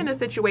 has there been a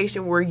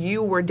situation where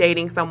you were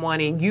dating someone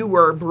and you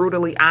were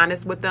brutally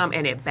honest with them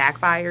and it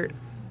backfired?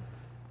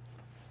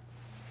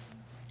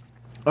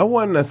 I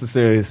wouldn't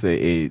necessarily say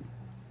it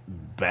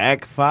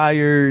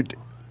backfired,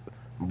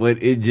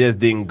 but it just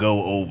didn't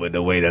go over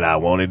the way that I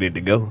wanted it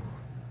to go.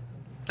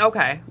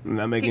 Okay.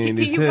 Not making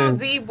any sense. Can you go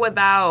deep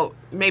without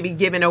maybe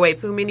giving away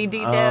too many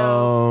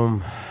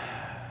details?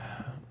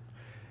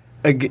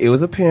 It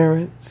was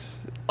appearance.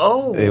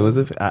 Oh. It was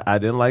I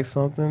didn't like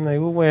something they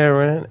were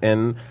wearing,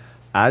 and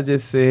I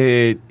just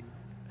said,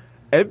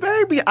 And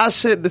baby, I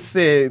shouldn't have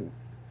said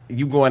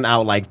you going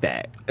out like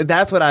that.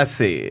 That's what I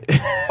said.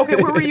 Okay,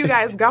 where were you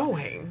guys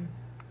going?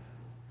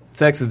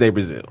 Texas de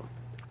Brazil.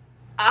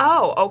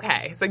 Oh,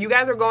 okay. So you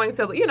guys are going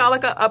to,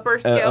 like an upper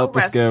scale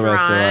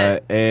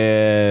restaurant.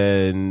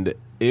 And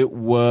it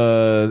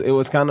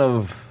was kind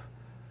of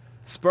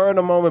spur of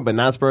the moment, but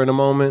not spur of the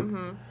moment.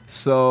 Mm-hmm.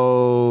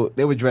 So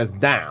they were dressed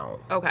down.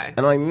 Okay.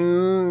 And I'm like,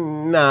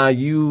 nah,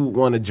 you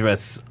want to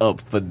dress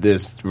up for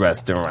this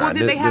restaurant. Well,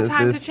 did they have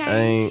time to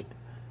change?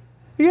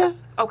 Yeah.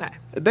 Okay.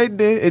 They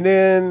did. And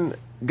then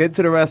get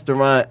to the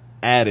restaurant,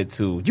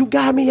 attitude. You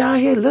got me out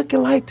here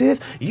looking like this.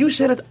 You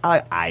should have.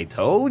 I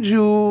told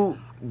you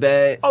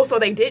that. Oh, so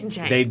they didn't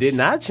change. They did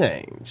not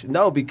change.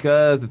 No,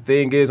 because the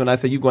thing is, when I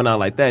say you going out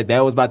like that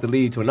was about to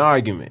lead to an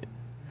argument.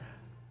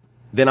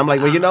 Then I'm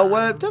like, well, you know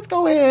what? Just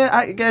go ahead.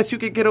 I guess you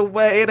could get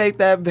away. It ain't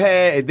that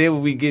bad. And then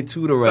when we get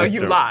to the restaurant. So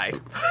you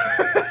lied.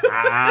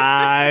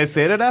 I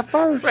said it at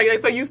first. Right,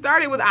 so you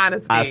started with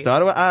honesty. I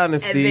started with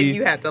honesty. And then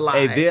you had to lie.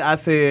 And then I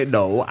said,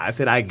 no. I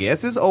said, I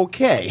guess it's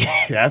okay.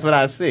 That's what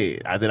I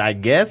said. I said, I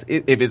guess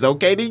if it's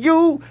okay to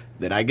you,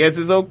 then I guess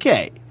it's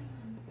okay.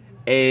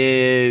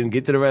 And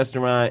get to the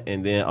restaurant,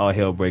 and then all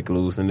hell break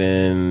loose. And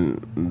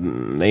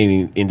then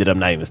they ended up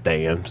not even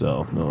staying.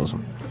 So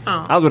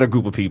I was with a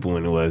group of people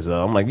anyway.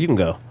 So I'm like, you can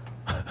go.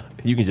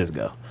 You can just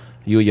go.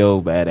 You and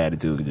your bad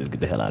attitude can just get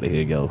the hell out of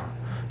here. Go.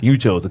 You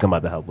chose to come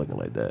out the house looking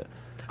like that.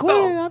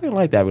 So, I didn't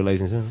like that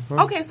relationship.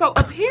 Okay, so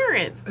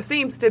appearance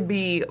seems to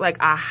be like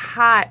a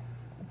hot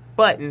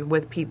button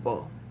with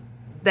people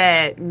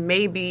that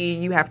maybe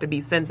you have to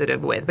be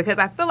sensitive with, because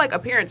I feel like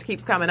appearance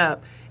keeps coming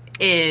up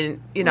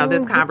in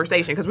this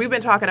conversation, because we've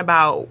been talking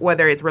about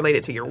whether it's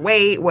related to your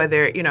weight,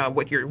 whether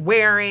what you're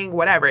wearing,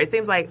 whatever. It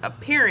seems like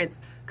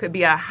appearance could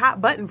be a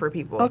hot button for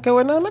people. Okay,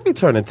 well now let me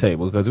turn the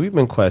table, because we've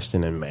been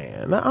questioning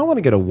man. Now I want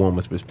to get a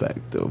woman's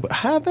perspective.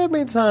 Have there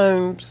been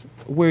times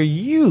where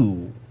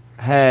you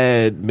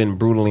had been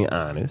brutally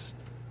honest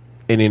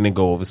and it didn't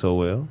go over so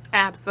well?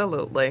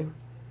 Absolutely.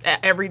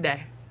 Every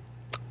day.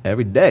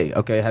 Every day?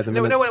 Okay.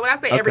 No, when I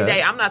say every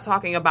day, I'm not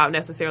talking about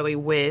necessarily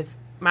with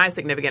my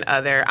significant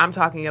other. I'm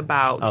talking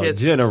about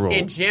just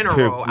in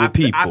general. I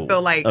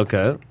feel like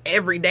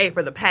every day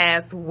for the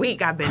past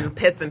week I've been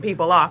pissing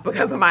people off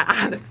because of my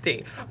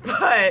honesty.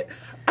 But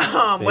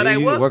what I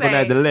will work say, on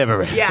that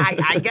delivery. Yeah,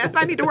 I guess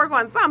I need to work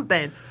on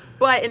something.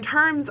 But in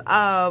terms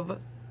of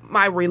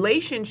my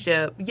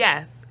relationship,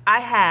 yes, I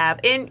have.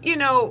 And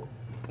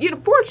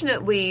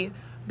fortunately,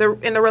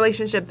 in the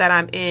relationship that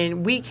I'm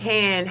in, we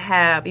can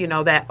have,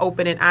 that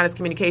open and honest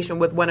communication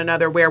with one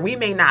another, where we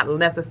may not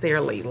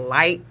necessarily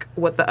like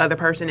what the other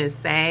person is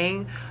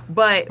saying,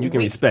 but you can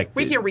respect it.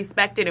 We can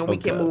respect it, and we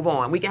can move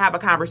on. We can have a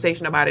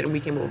conversation about it, and we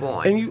can move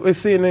on. And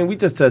then we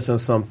just touched on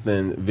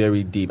something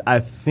very deep. I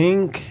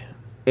think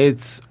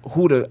it's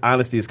who the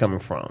honesty is coming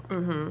from.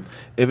 Mm-hmm.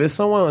 If it's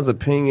someone's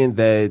opinion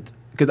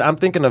because I'm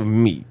thinking of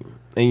me,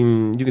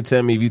 and you can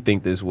tell me if you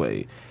think this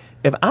way.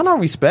 If I don't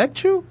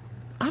respect you,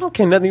 I don't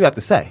care nothing you have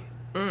to say.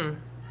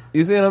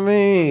 You see what I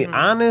mean?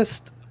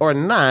 Honest or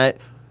not,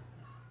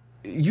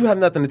 you have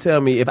nothing to tell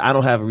me if I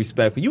don't have a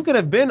respect for you. You could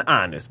have been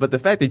honest, but the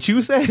fact that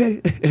you said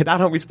it and I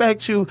don't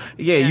respect you,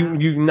 I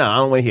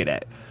don't want to hear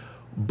that.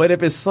 But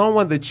if it's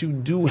someone that you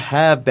do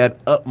have that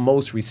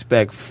utmost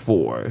respect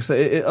for, so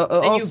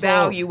and you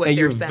value what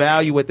they're saying,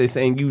 value what they're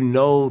saying,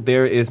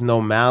 there is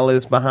no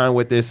malice behind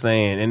what they're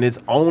saying, and it's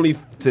only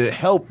to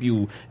help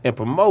you and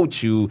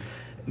promote you,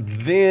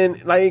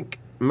 then, like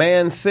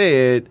man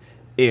said,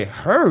 it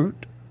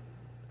hurt,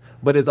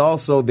 but it's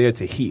also there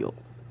to heal.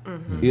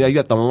 Mm-hmm. You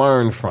have to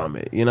learn from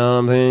it. You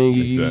know what I mean?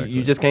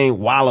 You just can't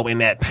wallow in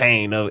that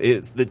pain of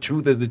the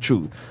truth is the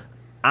truth.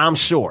 I'm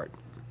short.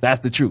 That's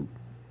the truth.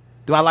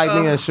 Do I like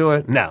being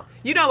short? No.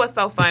 You know what's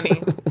so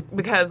funny?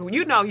 Because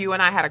you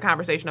and I had a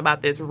conversation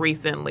about this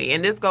recently,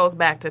 and this goes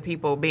back to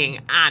people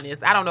being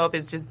honest. I don't know if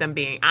it's just them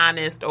being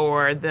honest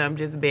or them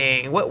just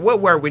being, what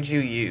word would you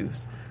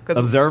use?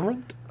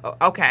 Observant?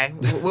 Okay,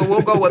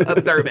 we'll go with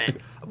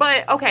observant.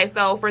 But, okay,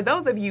 so for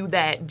those of you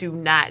that do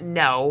not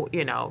know,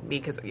 me,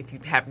 because if you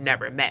have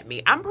never met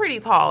me, I'm pretty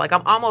tall. Like,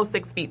 I'm almost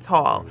 6 feet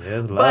tall.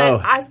 Yes,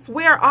 but I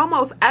swear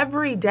almost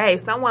every day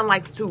someone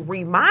likes to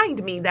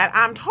remind me that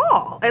I'm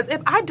tall, as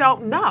if I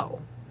don't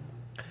know.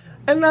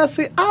 And now,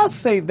 see, I'll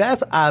say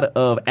that's out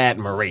of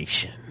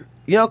admiration.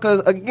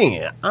 Because,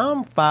 again,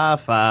 I'm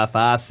 5'5",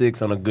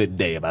 5'6" on a good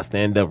day. If I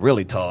stand up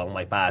really tall, I'm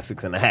like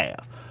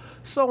 5'6.5".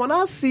 So when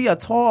I see a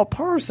tall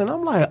person,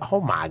 I'm like, oh,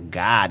 my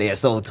God, they're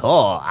so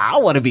tall. I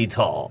want to be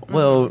tall. Mm-hmm.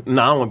 Well,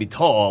 no, I don't want to be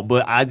tall,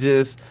 but I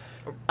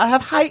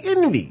have height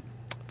envy.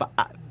 5'10",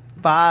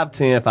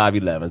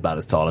 5'11" is about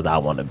as tall as I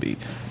want to be.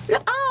 I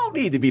don't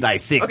need to be like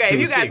 6'2", okay,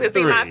 if you guys can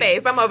see my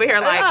face, I'm over here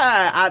like,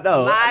 I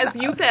know. Lies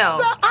you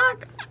tell.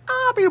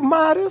 I'll be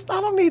modest. I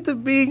don't need to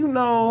be,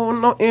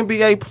 no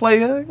NBA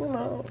player,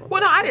 Well,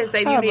 no, I didn't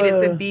say you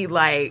needed to be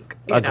like,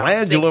 a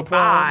glandular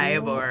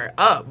 6'5" or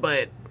up,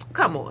 but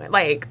come on,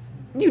 like,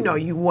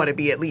 you want to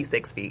be at least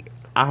 6 feet.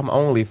 I'm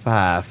only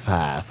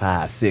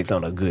 5'6"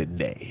 on a good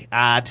day.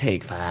 I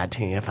take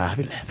 5'10", 5'11".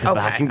 If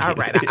I can Okay, get all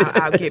right. it.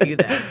 I'll give you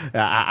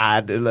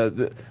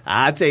that.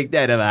 I take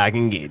that if I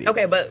can get it.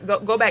 Okay, but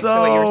go back to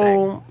what you were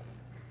saying.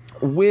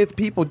 With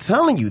people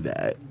telling you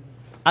that,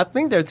 I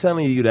think they're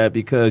telling you that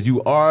because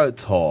you are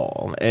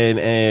tall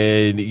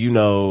and you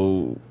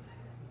know,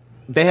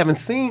 they haven't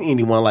seen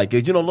anyone like you.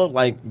 You don't look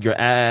like your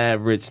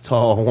average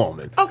tall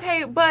woman.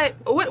 Okay, but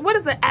what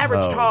does an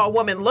average tall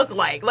woman look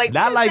like? Like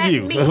Not like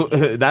you.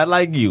 Not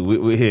like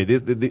you. Here,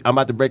 I'm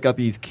about to break out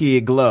these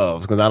kid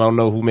gloves because I don't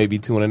know who may be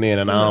tuning in,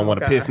 and I don't want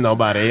to piss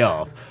nobody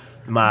off.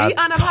 Be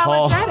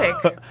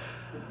unapologetic.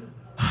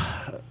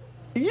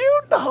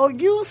 You know,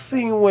 you've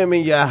seen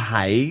women your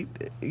height.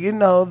 You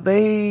know,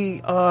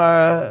 they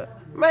are...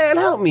 Man,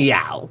 help me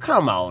out.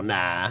 Come on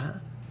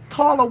now.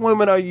 Taller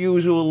women are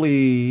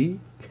usually...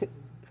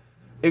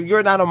 If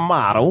you're not a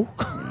model...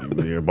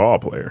 You're a ball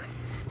player.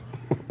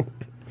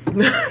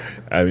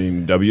 I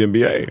mean,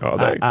 WNBA all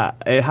day.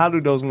 And how do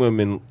those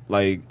women,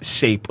 like,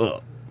 shape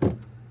up?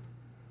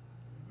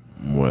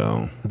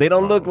 Well... They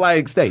don't look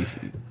like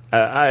Stacie.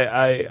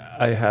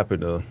 I happen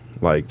to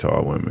like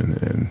tall women,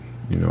 and...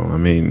 You know, I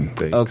mean,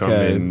 they come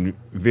in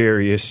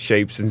various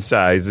shapes and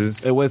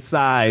sizes. And what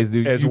size do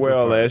you as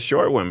well prefer? as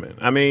short women.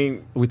 I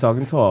mean, we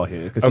talking tall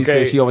here because she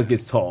says she always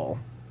gets tall.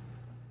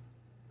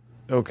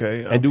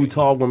 Okay, and do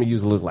tall women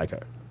usually look like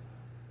her?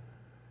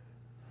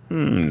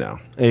 No,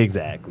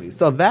 exactly.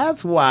 So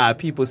that's why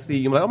people see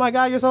you like, oh my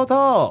God, you're so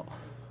tall.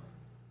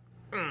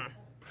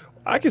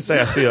 I can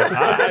say I see.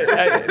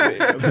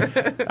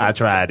 I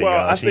tried it.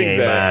 Well, I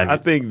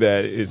think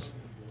that it's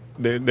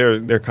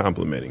they're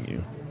complimenting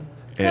you.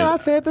 And I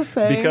said the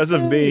same because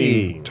thing. Of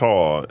being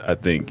tall, I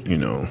think, you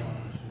know,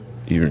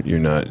 you're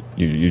not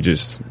you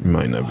just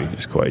might not be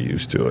just quite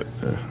used to it.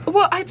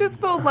 Well, I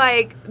just feel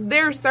like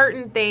there are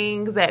certain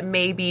things that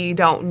maybe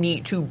don't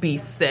need to be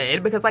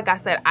said because, like I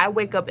said, I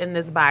wake up in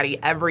this body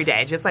every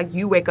day, just like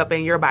you wake up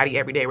in your body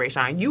every day,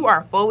 Rayshawn. You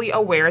are fully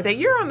aware that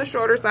you're on the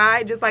shorter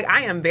side, just like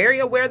I am very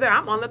aware that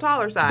I'm on the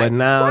taller side. But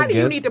now, why do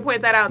you need to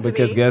point that out to me?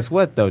 Because guess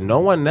what, though? No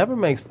one never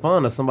makes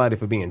fun of somebody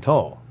for being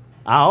tall.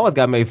 I always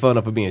got made fun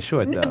of for being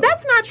short, though.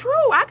 That's not true.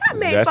 I got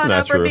made fun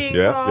of for being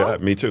tall. Yeah,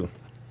 me too.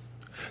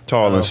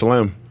 Tall and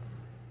slim.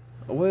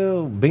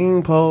 Well,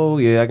 beanpole,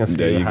 yeah, I can see.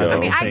 There you go. I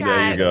mean,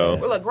 There you go.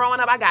 Look,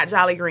 growing up, I got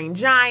Jolly Green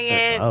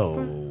Giant.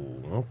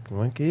 Oh,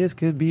 my kids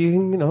could be, you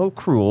know,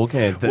 cruel,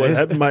 can't they? Well,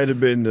 that might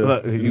have been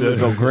you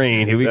go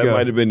green. Here we go. That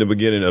might have been the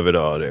beginning of it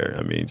all. There.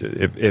 I mean,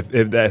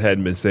 if that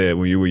hadn't been said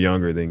when you were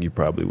younger, then you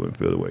probably wouldn't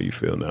feel the way you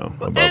feel now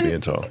about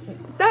being tall.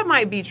 That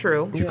might be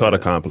true. You caught a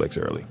complex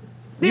early.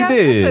 Yeah,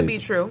 did. That could be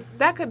true.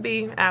 That could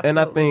be absolutely And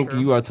I think true.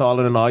 you are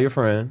taller than all your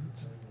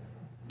friends.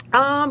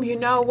 You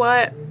know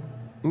what?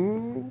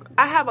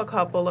 I have a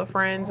couple of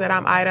friends that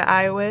I'm eye to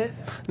eye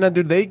with. Now,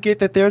 do they get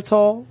that they're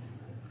tall?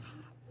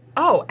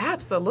 Oh,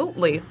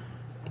 absolutely.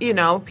 You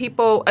know,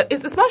 people,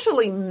 it's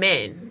especially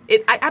men.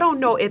 I don't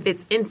know if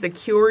it's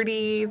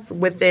insecurities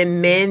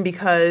within men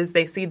because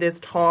they see this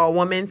tall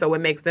woman, so it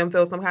makes them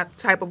feel some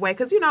type of way.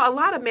 Because, you know, a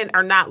lot of men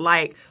are not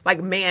like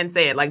man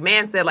said. Like,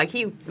 man said, like,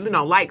 he, you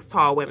know, likes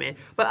tall women.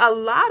 But a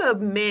lot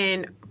of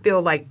men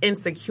feel, like,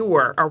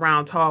 insecure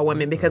around tall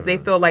women because they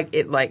feel like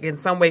it, like, in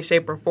some way,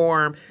 shape, or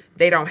form,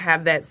 they don't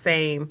have that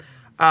same,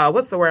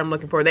 what's the word I'm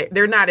looking for?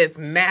 They're not as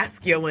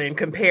masculine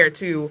compared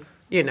to,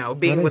 you know,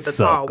 being with a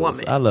tall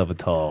woman. I love a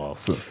tall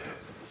sister.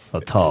 A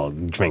tall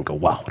drink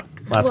of water.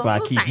 That's why I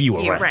keep you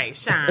around. Right,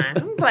 Sean.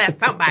 I'm glad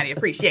somebody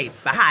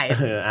appreciates the hype.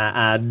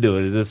 I do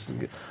it. It's just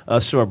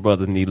us short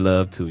brothers need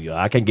love too, y'all.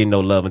 I can't get no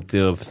love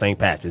until St.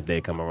 Patrick's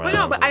Day come around. But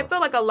no, but I feel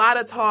like a lot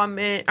of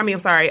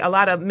a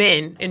lot of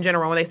men in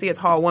general, when they see a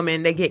tall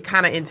woman, they get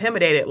kind of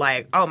intimidated.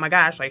 Like, oh my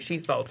gosh, like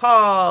she's so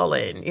tall,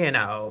 and you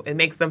know, it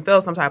makes them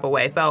feel some type of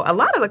way. So a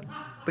lot of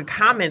the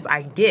comments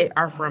I get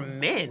are from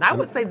men. I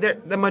would say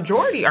the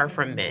majority are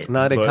from men.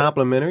 Now, are they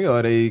complimentary or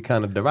are they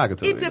kind of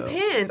derogatory? It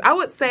depends. I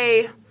would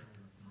say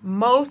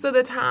most of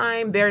the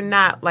time they're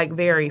not like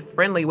very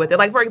friendly with it.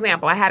 Like, for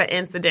example, I had an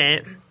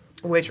incident,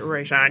 which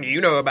Rayshawn,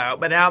 you know about,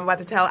 but now I'm about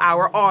to tell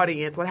our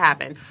audience what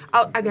happened.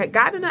 I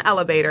got in an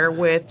elevator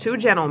with two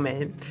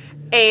gentlemen,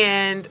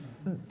 and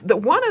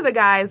one of the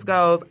guys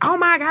goes, "Oh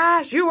my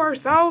gosh, you are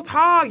so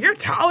tall. You're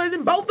taller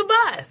than both of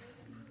us."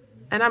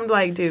 And I'm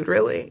like, dude,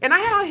 really? And I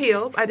had on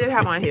heels. I did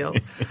have on heels.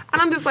 And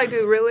I'm just like,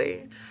 dude,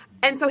 really?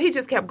 And so he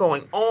just kept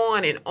going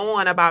on and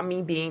on about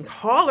me being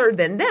taller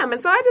than them. And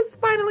so I just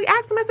finally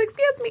asked him, I said,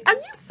 excuse me, are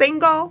you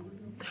single?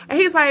 And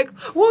he's like,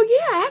 well,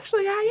 yeah,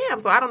 actually I am.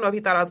 So I don't know if he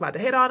thought I was about to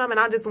hit on him. And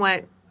I just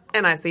went,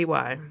 and I see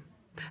why.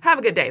 Have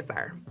a good day,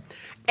 sir.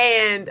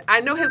 And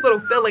I know his little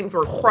feelings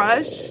were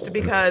crushed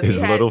because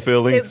his little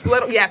feelings? His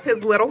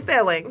little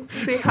feelings.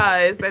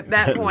 Because at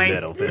that point,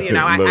 you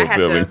know, I had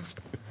to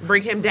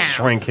bring him down.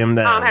 Shrink him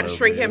down. I had to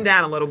shrink him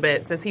down a little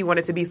bit since he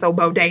wanted to be so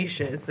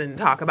bodacious and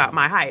talk about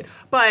my height.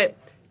 But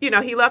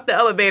he left the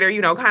elevator,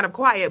 kind of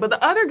quiet. But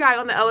the other guy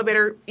on the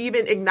elevator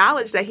even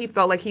acknowledged that he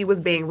felt like he was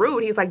being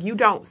rude. He's like, you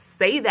don't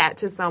say that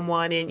to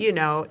someone. And,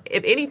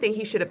 if anything,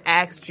 he should have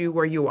asked you,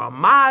 were you a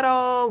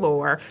model?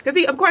 Or,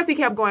 because of course, he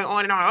kept going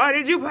on and on. Oh,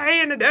 did you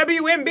play in the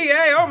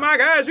WNBA? Oh, my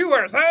gosh, you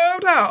were so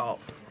tall.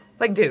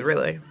 Like, dude,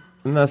 really?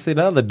 No, see,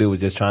 the other dude was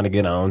just trying to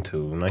get on,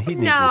 too. No, he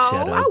needs to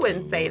shut up. I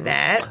wouldn't say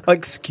that.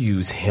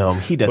 Excuse him.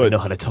 He doesn't know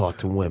how to talk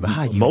to women.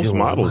 How you most doing?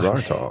 models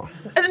are tall.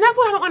 And that's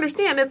what I don't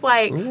understand. It's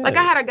like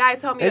I had a guy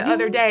tell me the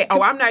other day,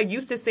 I'm not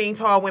used to seeing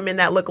tall women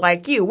that look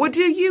like you. Well,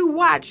 do you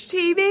watch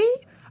TV?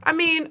 I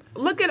mean,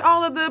 look at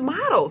all of the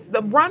models.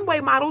 The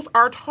runway models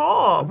are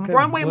tall.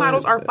 Runway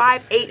models are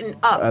 5'8" and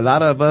up. A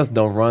lot of us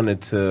don't run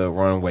into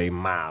runway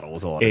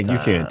models all the time. And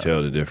you can't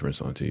tell the difference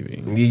on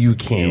TV. You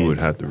can't. You would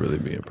have to really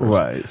be impressed.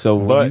 Right. So,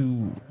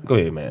 go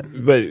ahead,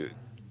 man.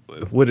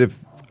 But what if,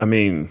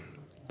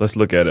 let's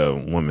look at a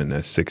woman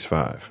that's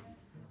 6'5".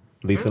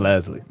 Lisa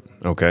Leslie.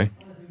 Okay.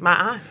 My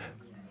aunt.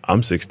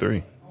 I'm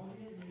 6'3".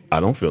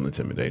 I don't feel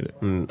intimidated.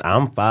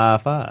 I'm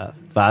 5'5",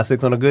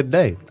 5'6" on a good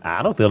day.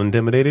 I don't feel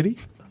intimidated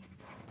either.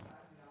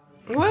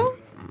 Well,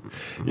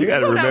 you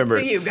got to remember.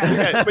 To you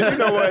guys. But you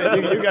know what?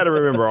 You got to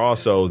remember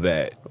also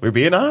that we're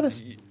being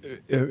honest.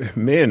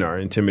 Men are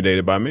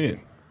intimidated by men.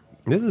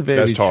 This is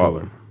very That's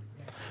taller. true.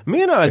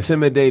 Men are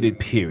intimidated,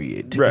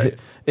 period. Right.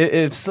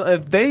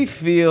 If they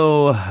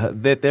feel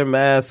that their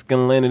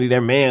masculinity, their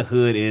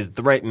manhood is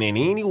threatened in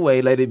any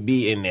way, let it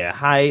be in their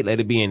height, let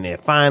it be in their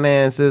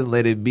finances,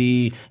 let it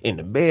be in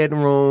the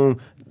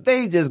bedroom,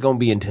 they just going to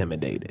be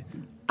intimidated.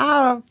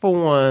 For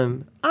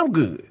one, I'm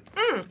good.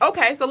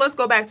 Okay, so let's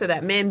go back to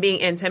that. Men being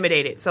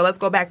intimidated. So let's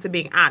go back to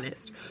being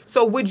honest.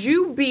 So would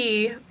you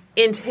be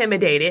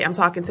intimidated? I'm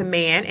talking to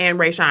Man and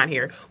Rayshawn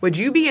here. Would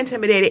you be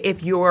intimidated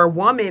if your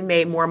woman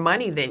made more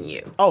money than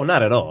you? Oh,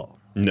 not at all.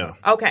 No.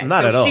 Okay,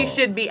 not so at all. She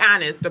should be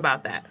honest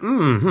about that.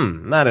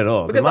 Mm-hmm. Not at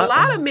all. Because a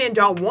lot of men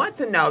don't want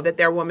to know that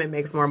their woman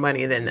makes more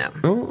money than them.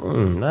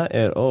 Not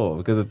at all.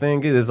 Because the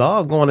thing is, it's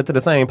all going into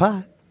the same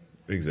pot.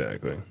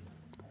 Exactly.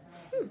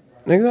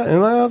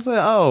 And like I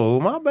said,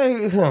 my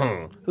baby.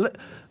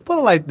 Put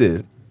it like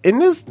this. In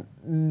this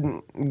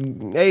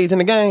age in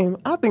the game,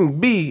 I think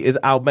B is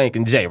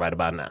outbanking J right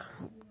about now.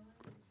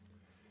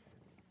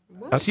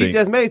 She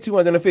just made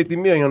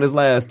 $250 million on this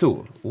last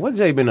tour. What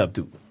Jay been up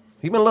to?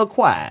 He been a little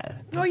quiet.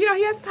 No, he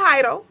has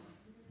title.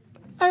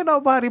 Ain't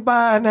nobody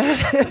buying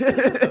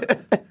that.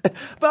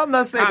 But I'm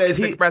not saying that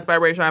he expressed by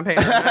Rayshawn Payne.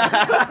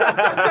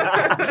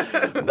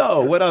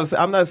 No, what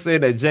I'm not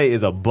saying that Jay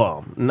is a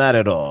bum. Not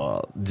at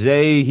all.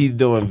 Jay, he's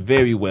doing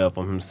very well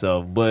for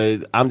himself.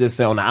 But I'm just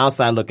saying on the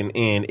outside looking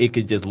in, it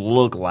could just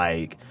look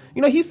like,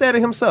 he said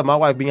it himself. My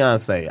wife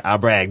Beyonce, I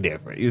brag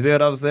different. You see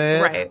what I'm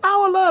saying? Right. I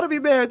would love to be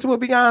married to a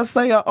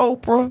Beyonce or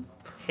Oprah.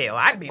 Hell,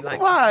 I'd be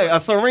like, why? A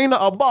Serena,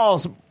 a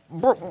boss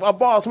woman,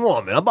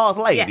 a boss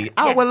lady. Yes,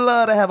 I would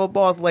love to have a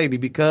boss lady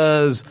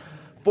because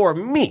for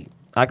me,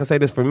 I can say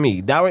this for me,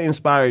 that would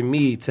inspire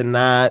me to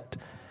not,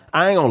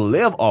 I ain't going to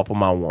live off of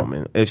my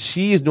woman. If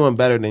she's doing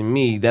better than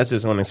me, that's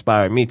just going to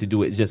inspire me to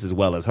do it just as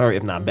well as her,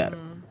 if not better.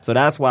 So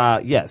that's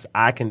why, yes,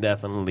 I can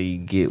definitely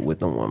get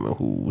with a woman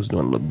who's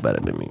doing a little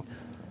better than me.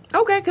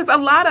 Okay, because a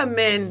lot of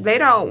men, they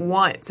don't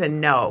want to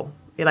know.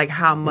 Like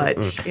how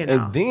much,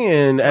 And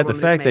then at the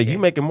fact that you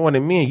making more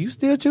than me and you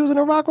still choosing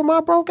to rock with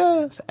my broke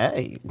ass,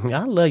 hey,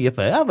 I love you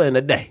forever in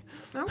a day.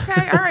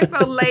 Okay, all right.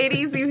 So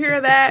ladies, you hear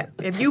that?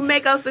 If you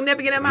make a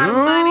significant amount of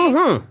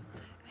money,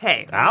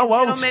 hey, these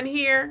gentlemen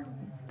here,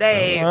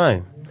 they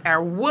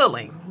are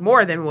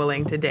more than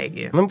willing to date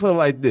you. Let me put it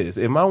like this.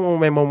 If my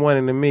woman make more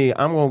money than me,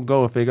 I'm going to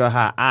go and figure out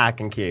how I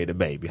can carry the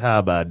baby. How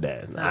about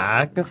that?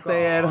 I can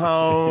stay at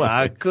home.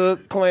 I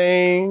cook,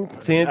 clean,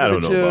 tend to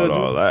the children. I don't know about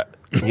all that.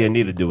 Yeah,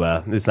 neither do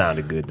I. It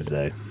sounded good to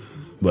say.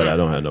 But I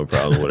don't have no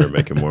problem with her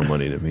making more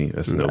money than me.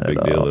 That's no big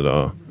deal at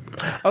all.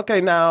 Okay,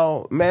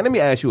 now, man, let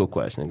me ask you a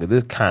question. Because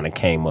this kind of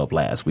came up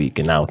last week,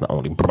 and I was the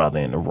only brother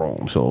in the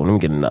room. So let me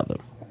get another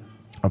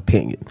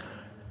opinion.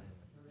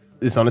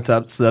 It's on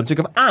the subject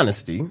of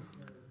honesty,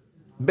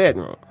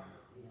 bedroom.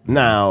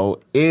 Now,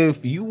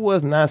 if you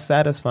was not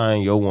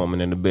satisfying your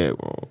woman in the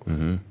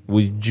bedroom,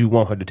 would you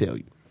want her to tell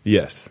you?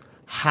 Yes.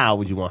 How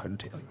would you want her to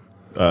tell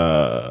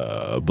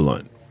you?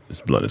 Blunt. As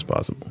blunt as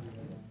possible.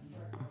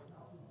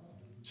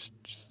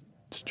 Just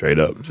straight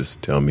up.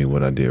 Just tell me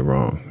what I did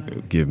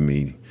wrong. Give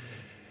me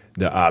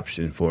the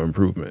option for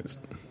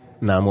improvements.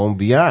 Now, I'm going to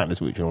be honest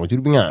with you. I want you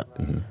to be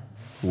honest.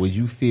 Would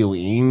you feel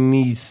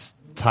any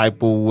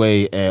type of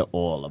way at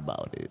all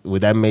about it?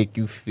 Would that make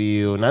you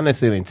feel, not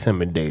necessarily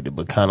intimidated,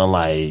 but kind of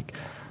like,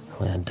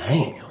 well,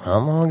 damn, how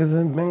long has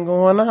it been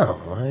going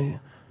on?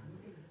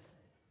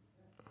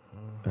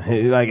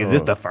 Like, is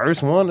this the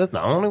first one? That's the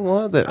only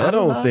one? I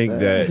don't think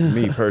that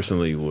me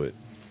personally would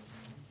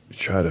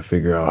try to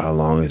figure out how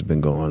long it's been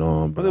going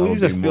on. But you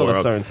just feel a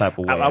certain type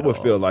of way. I would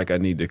feel like I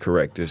need to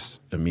correct this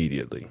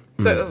immediately.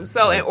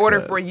 So in order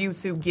for you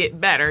to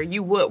get better,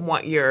 you would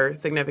want your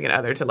significant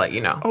other to let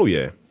you know. Oh,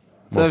 yeah.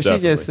 So if she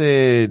just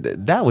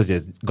said, that was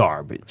just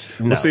garbage.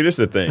 No. Well, see, this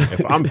is the thing.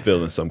 If I'm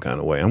feeling some kind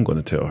of way, I'm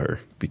going to tell her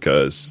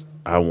because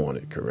I want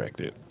it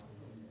corrected.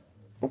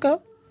 Okay.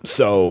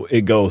 So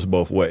it goes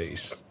both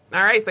ways.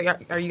 All right, so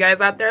are you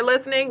guys out there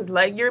listening?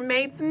 Let your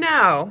mates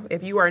know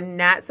if you are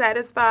not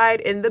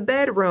satisfied in the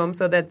bedroom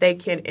so that they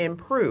can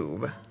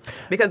improve.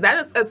 Because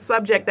that is a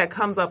subject that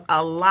comes up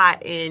a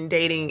lot in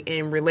dating,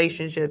 in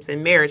relationships,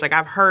 in marriage. Like,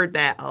 I've heard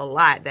that a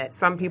lot, that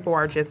some people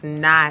are just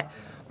not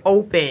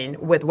open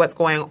with what's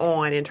going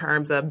on in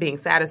terms of being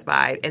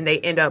satisfied, and they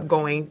end up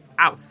going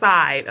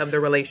outside of the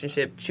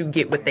relationship to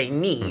get what they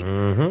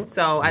need.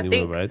 So I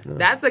think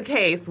that's a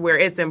case where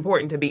it's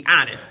important to be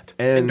honest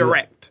and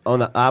direct. On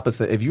the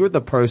opposite, if you're the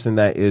person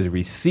that is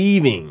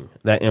receiving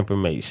that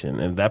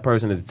information and that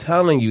person is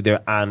telling you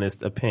their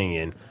honest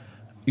opinion,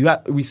 you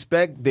have to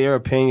respect their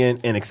opinion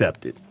and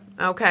accept it.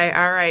 Okay,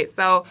 all right.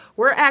 So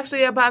we're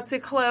actually about to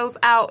close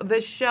out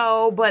the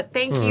show, but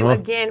thank you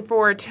again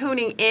for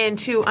tuning in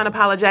to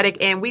Unapologetic,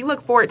 and we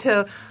look forward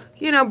to,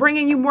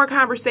 bringing you more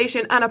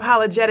conversation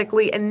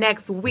unapologetically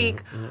next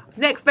week,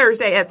 next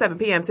Thursday at 7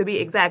 p.m. to be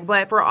exact.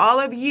 But for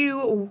all of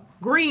you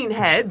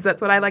greenheads,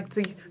 that's what I like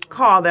to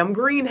call them,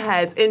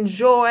 greenheads,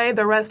 enjoy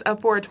the rest of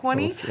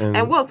 420,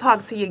 and we'll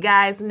talk to you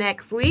guys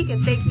next week.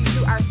 And thank you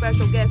to our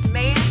special guest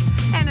man,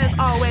 and as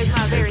always,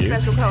 my very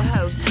special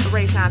co-host,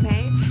 Ray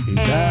Champagne.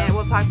 And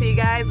we'll talk to you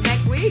guys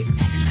next week.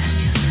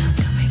 Express yourself,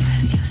 don't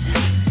repress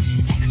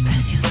yourself.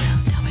 Express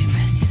yourself.